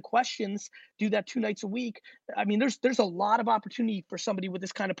 hours worth of questions, do that 2 nights a week. I mean, there's a lot of opportunity for somebody with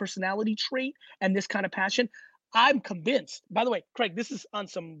this kind of personality trait and this kind of passion. I'm convinced, by the way, Craig, this is on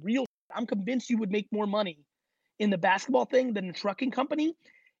some real, I'm convinced you would make more money in the basketball thing than the trucking company.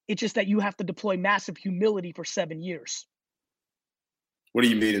 It's just that you have to deploy massive humility for 7 years. What do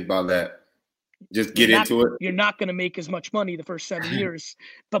you mean by that? Just get into it? You're not going to make as much money the first 7 years,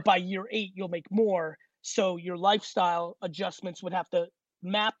 but by year 8, you'll make more. So your lifestyle adjustments would have to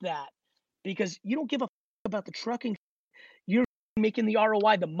map that because you don't give a about the trucking. You're making the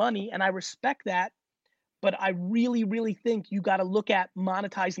ROI, the money, and I respect that. But I really, really think you got to look at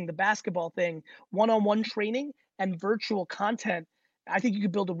monetizing the basketball thing, one-on-one training and virtual content. I think you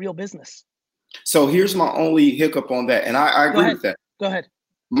could build a real business. So here's my only hiccup on that. And I agree with that. Go ahead.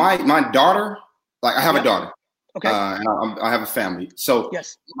 My daughter, like I have a daughter. Okay. And I have a family. So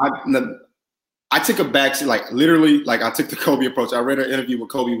yes, I took a backseat, like literally, like I took the Kobe approach. I read an interview where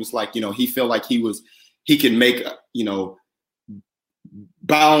Kobe was like, he felt like he could make,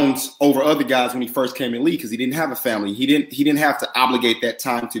 bounds over other guys when he first came in league because he didn't have a family. He didn't have to obligate that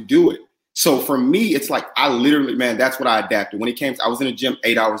time to do it. So for me, it's like I literally, man, that's what I adapted. When it came to, I was in the gym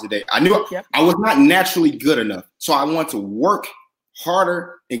 8 hours a day. I knew I was not naturally good enough. So I wanted to work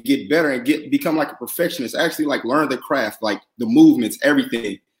harder and get better and become like a perfectionist, actually like learn the craft, like the movements,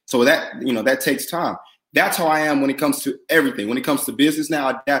 everything. So that, that takes time. That's how I am when it comes to everything. When it comes to business now,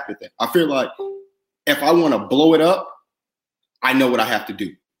 I adapted that. I feel like if I want to blow it up, I know what I have to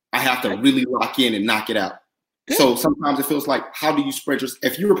do. I have to really lock in and knock it out. So sometimes it feels like, how do you spread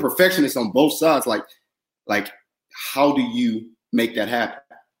if you're a perfectionist on both sides, like how do you make that happen?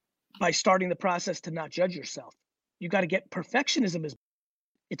 By starting the process to not judge yourself. You got to get perfectionism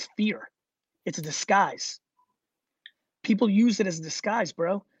it's fear. It's a disguise. People use it as a disguise,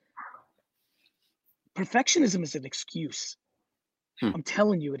 bro. Perfectionism is an excuse. I'm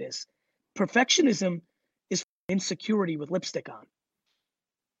telling you it is. Perfectionism is insecurity with lipstick on.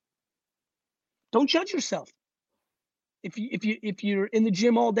 Don't judge yourself. If you're in the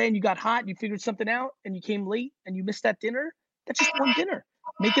gym all day and you got hot and you figured something out and you came late and you missed that dinner, that's just one dinner.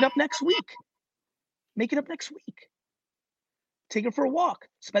 Make it up next week. Make it up next week. Take her for a walk.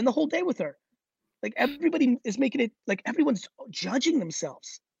 Spend the whole day with her. Like everybody is making it like everyone's judging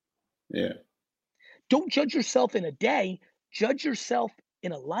themselves. Yeah. Don't judge yourself in a day. Judge yourself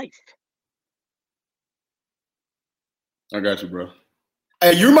in a life. I got you, bro.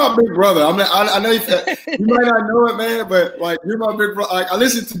 Hey, you're my big brother. I know you might not know it, man, but like you're my big brother. Like I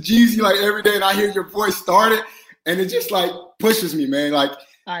listen to Jeezy like every day, and I hear your voice started, and it just like pushes me, man. Like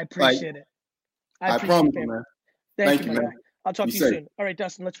I appreciate it. I promise you, man. Thank you, man. I'll talk to you soon. All right,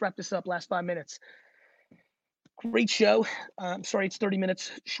 Dustin, let's wrap this up. Last 5 minutes. Great show. I'm sorry it's 30 minutes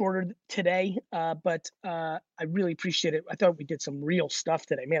shorter today, but I really appreciate it. I thought we did some real stuff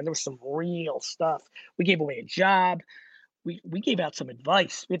today. Man, there was some real stuff. We gave away a job. We gave out some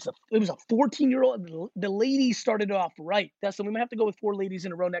advice. It was a 14-year-old. The ladies started off right. Dustin, we might have to go with 4 ladies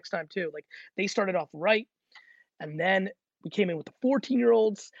in a row next time too. Like they started off right, and then we came in with the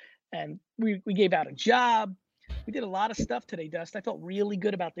 14-year-olds, and we gave out a job. We did a lot of stuff today, Dust. I felt really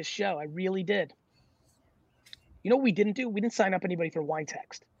good about this show. I really did. You know what we didn't do? We didn't sign up anybody for Wine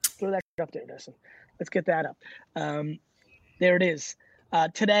Text. Throw that up there, Dustin. Let's get that up. There it is.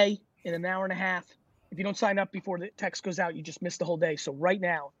 Today, in an hour and a half, if you don't sign up before the text goes out, you just missed the whole day. So right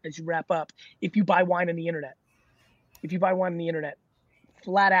now, as you wrap up, if you buy wine on the internet,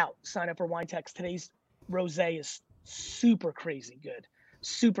 flat out sign up for Wine Text. Today's rosé is super crazy good.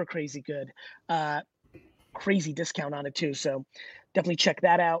 Super crazy good. Crazy discount on it too. So definitely check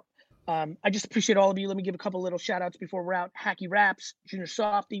that out. I just appreciate all of you. Let me give a couple little shout outs before we're out. Hacky Raps, Junior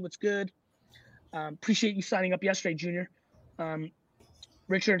Softy, what's good? Appreciate you signing up yesterday, Junior.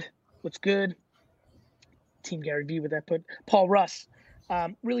 Richard, what's good? Team Gary V with that put. Paul Russ,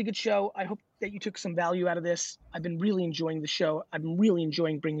 really good show. I hope that you took some value out of this. I've been really enjoying the show. I've been really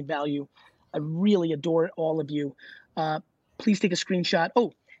enjoying bringing value. I really adore all of you. Please take a screenshot.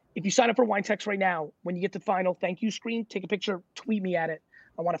 Oh, if you sign up for Wine Text right now, when you get the final thank you screen, take a picture, tweet me at it.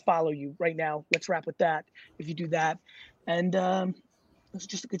 I want to follow you right now. Let's wrap with that if you do that. And it's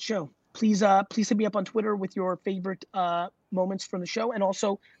just a good show. Please hit me up on Twitter with your favorite moments from the show, and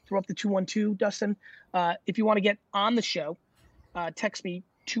also throw up the 212, Dustin. If you want to get on the show, text me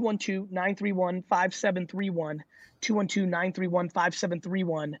 212-931-5731,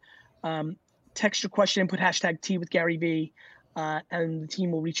 212-931-5731. Text your question and put hashtag Tea with Gary V, and the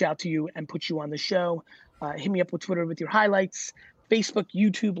team will reach out to you and put you on the show. Hit me up with Twitter with your highlights, Facebook,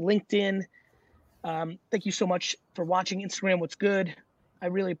 YouTube, LinkedIn. Thank you so much for watching. Instagram, what's good? I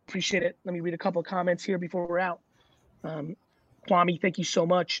really appreciate it. Let me read a couple of comments here before we're out. Kwame, thank you so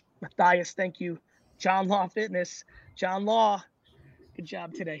much. Matthias, thank you. John Law Fitness. John Law, good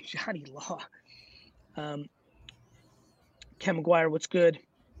job today. Johnny Law. Ken McGuire, what's good?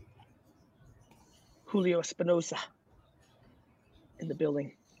 Julio Espinosa in the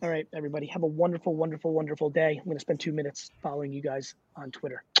building. All right, everybody. Have a wonderful, wonderful, wonderful day. I'm going to spend 2 minutes following you guys on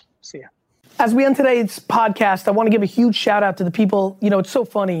Twitter. See ya. As we end today's podcast, I want to give a huge shout out to the people. You know, it's so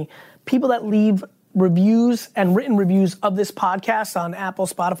funny. People that leave reviews and written reviews of this podcast on Apple,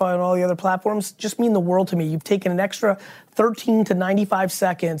 Spotify, and all the other platforms just mean the world to me. You've taken an extra 13 to 95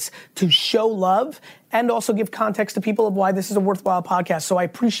 seconds to show love and also give context to people of why this is a worthwhile podcast. So I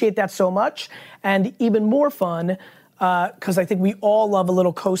appreciate that so much. And even more fun, because I think we all love a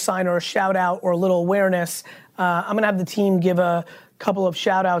little cosign or a shout out or a little awareness. I'm going to have the team give a couple of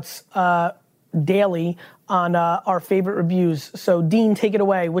shout outs daily on our favorite reviews. So Dean, take it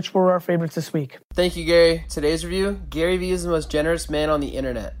away. Which were our favorites this week? Thank you, Gary. Today's review, Gary V is the most generous man on the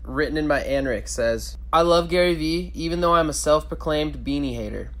internet. Written in by Anric, says, I love Gary V, even though I'm a self-proclaimed beanie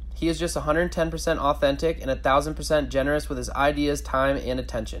hater. He is just 110% authentic and 1,000% generous with his ideas, time, and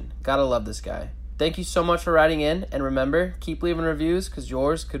attention. Gotta love this guy. Thank you so much for writing in, and remember, keep leaving reviews because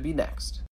yours could be next.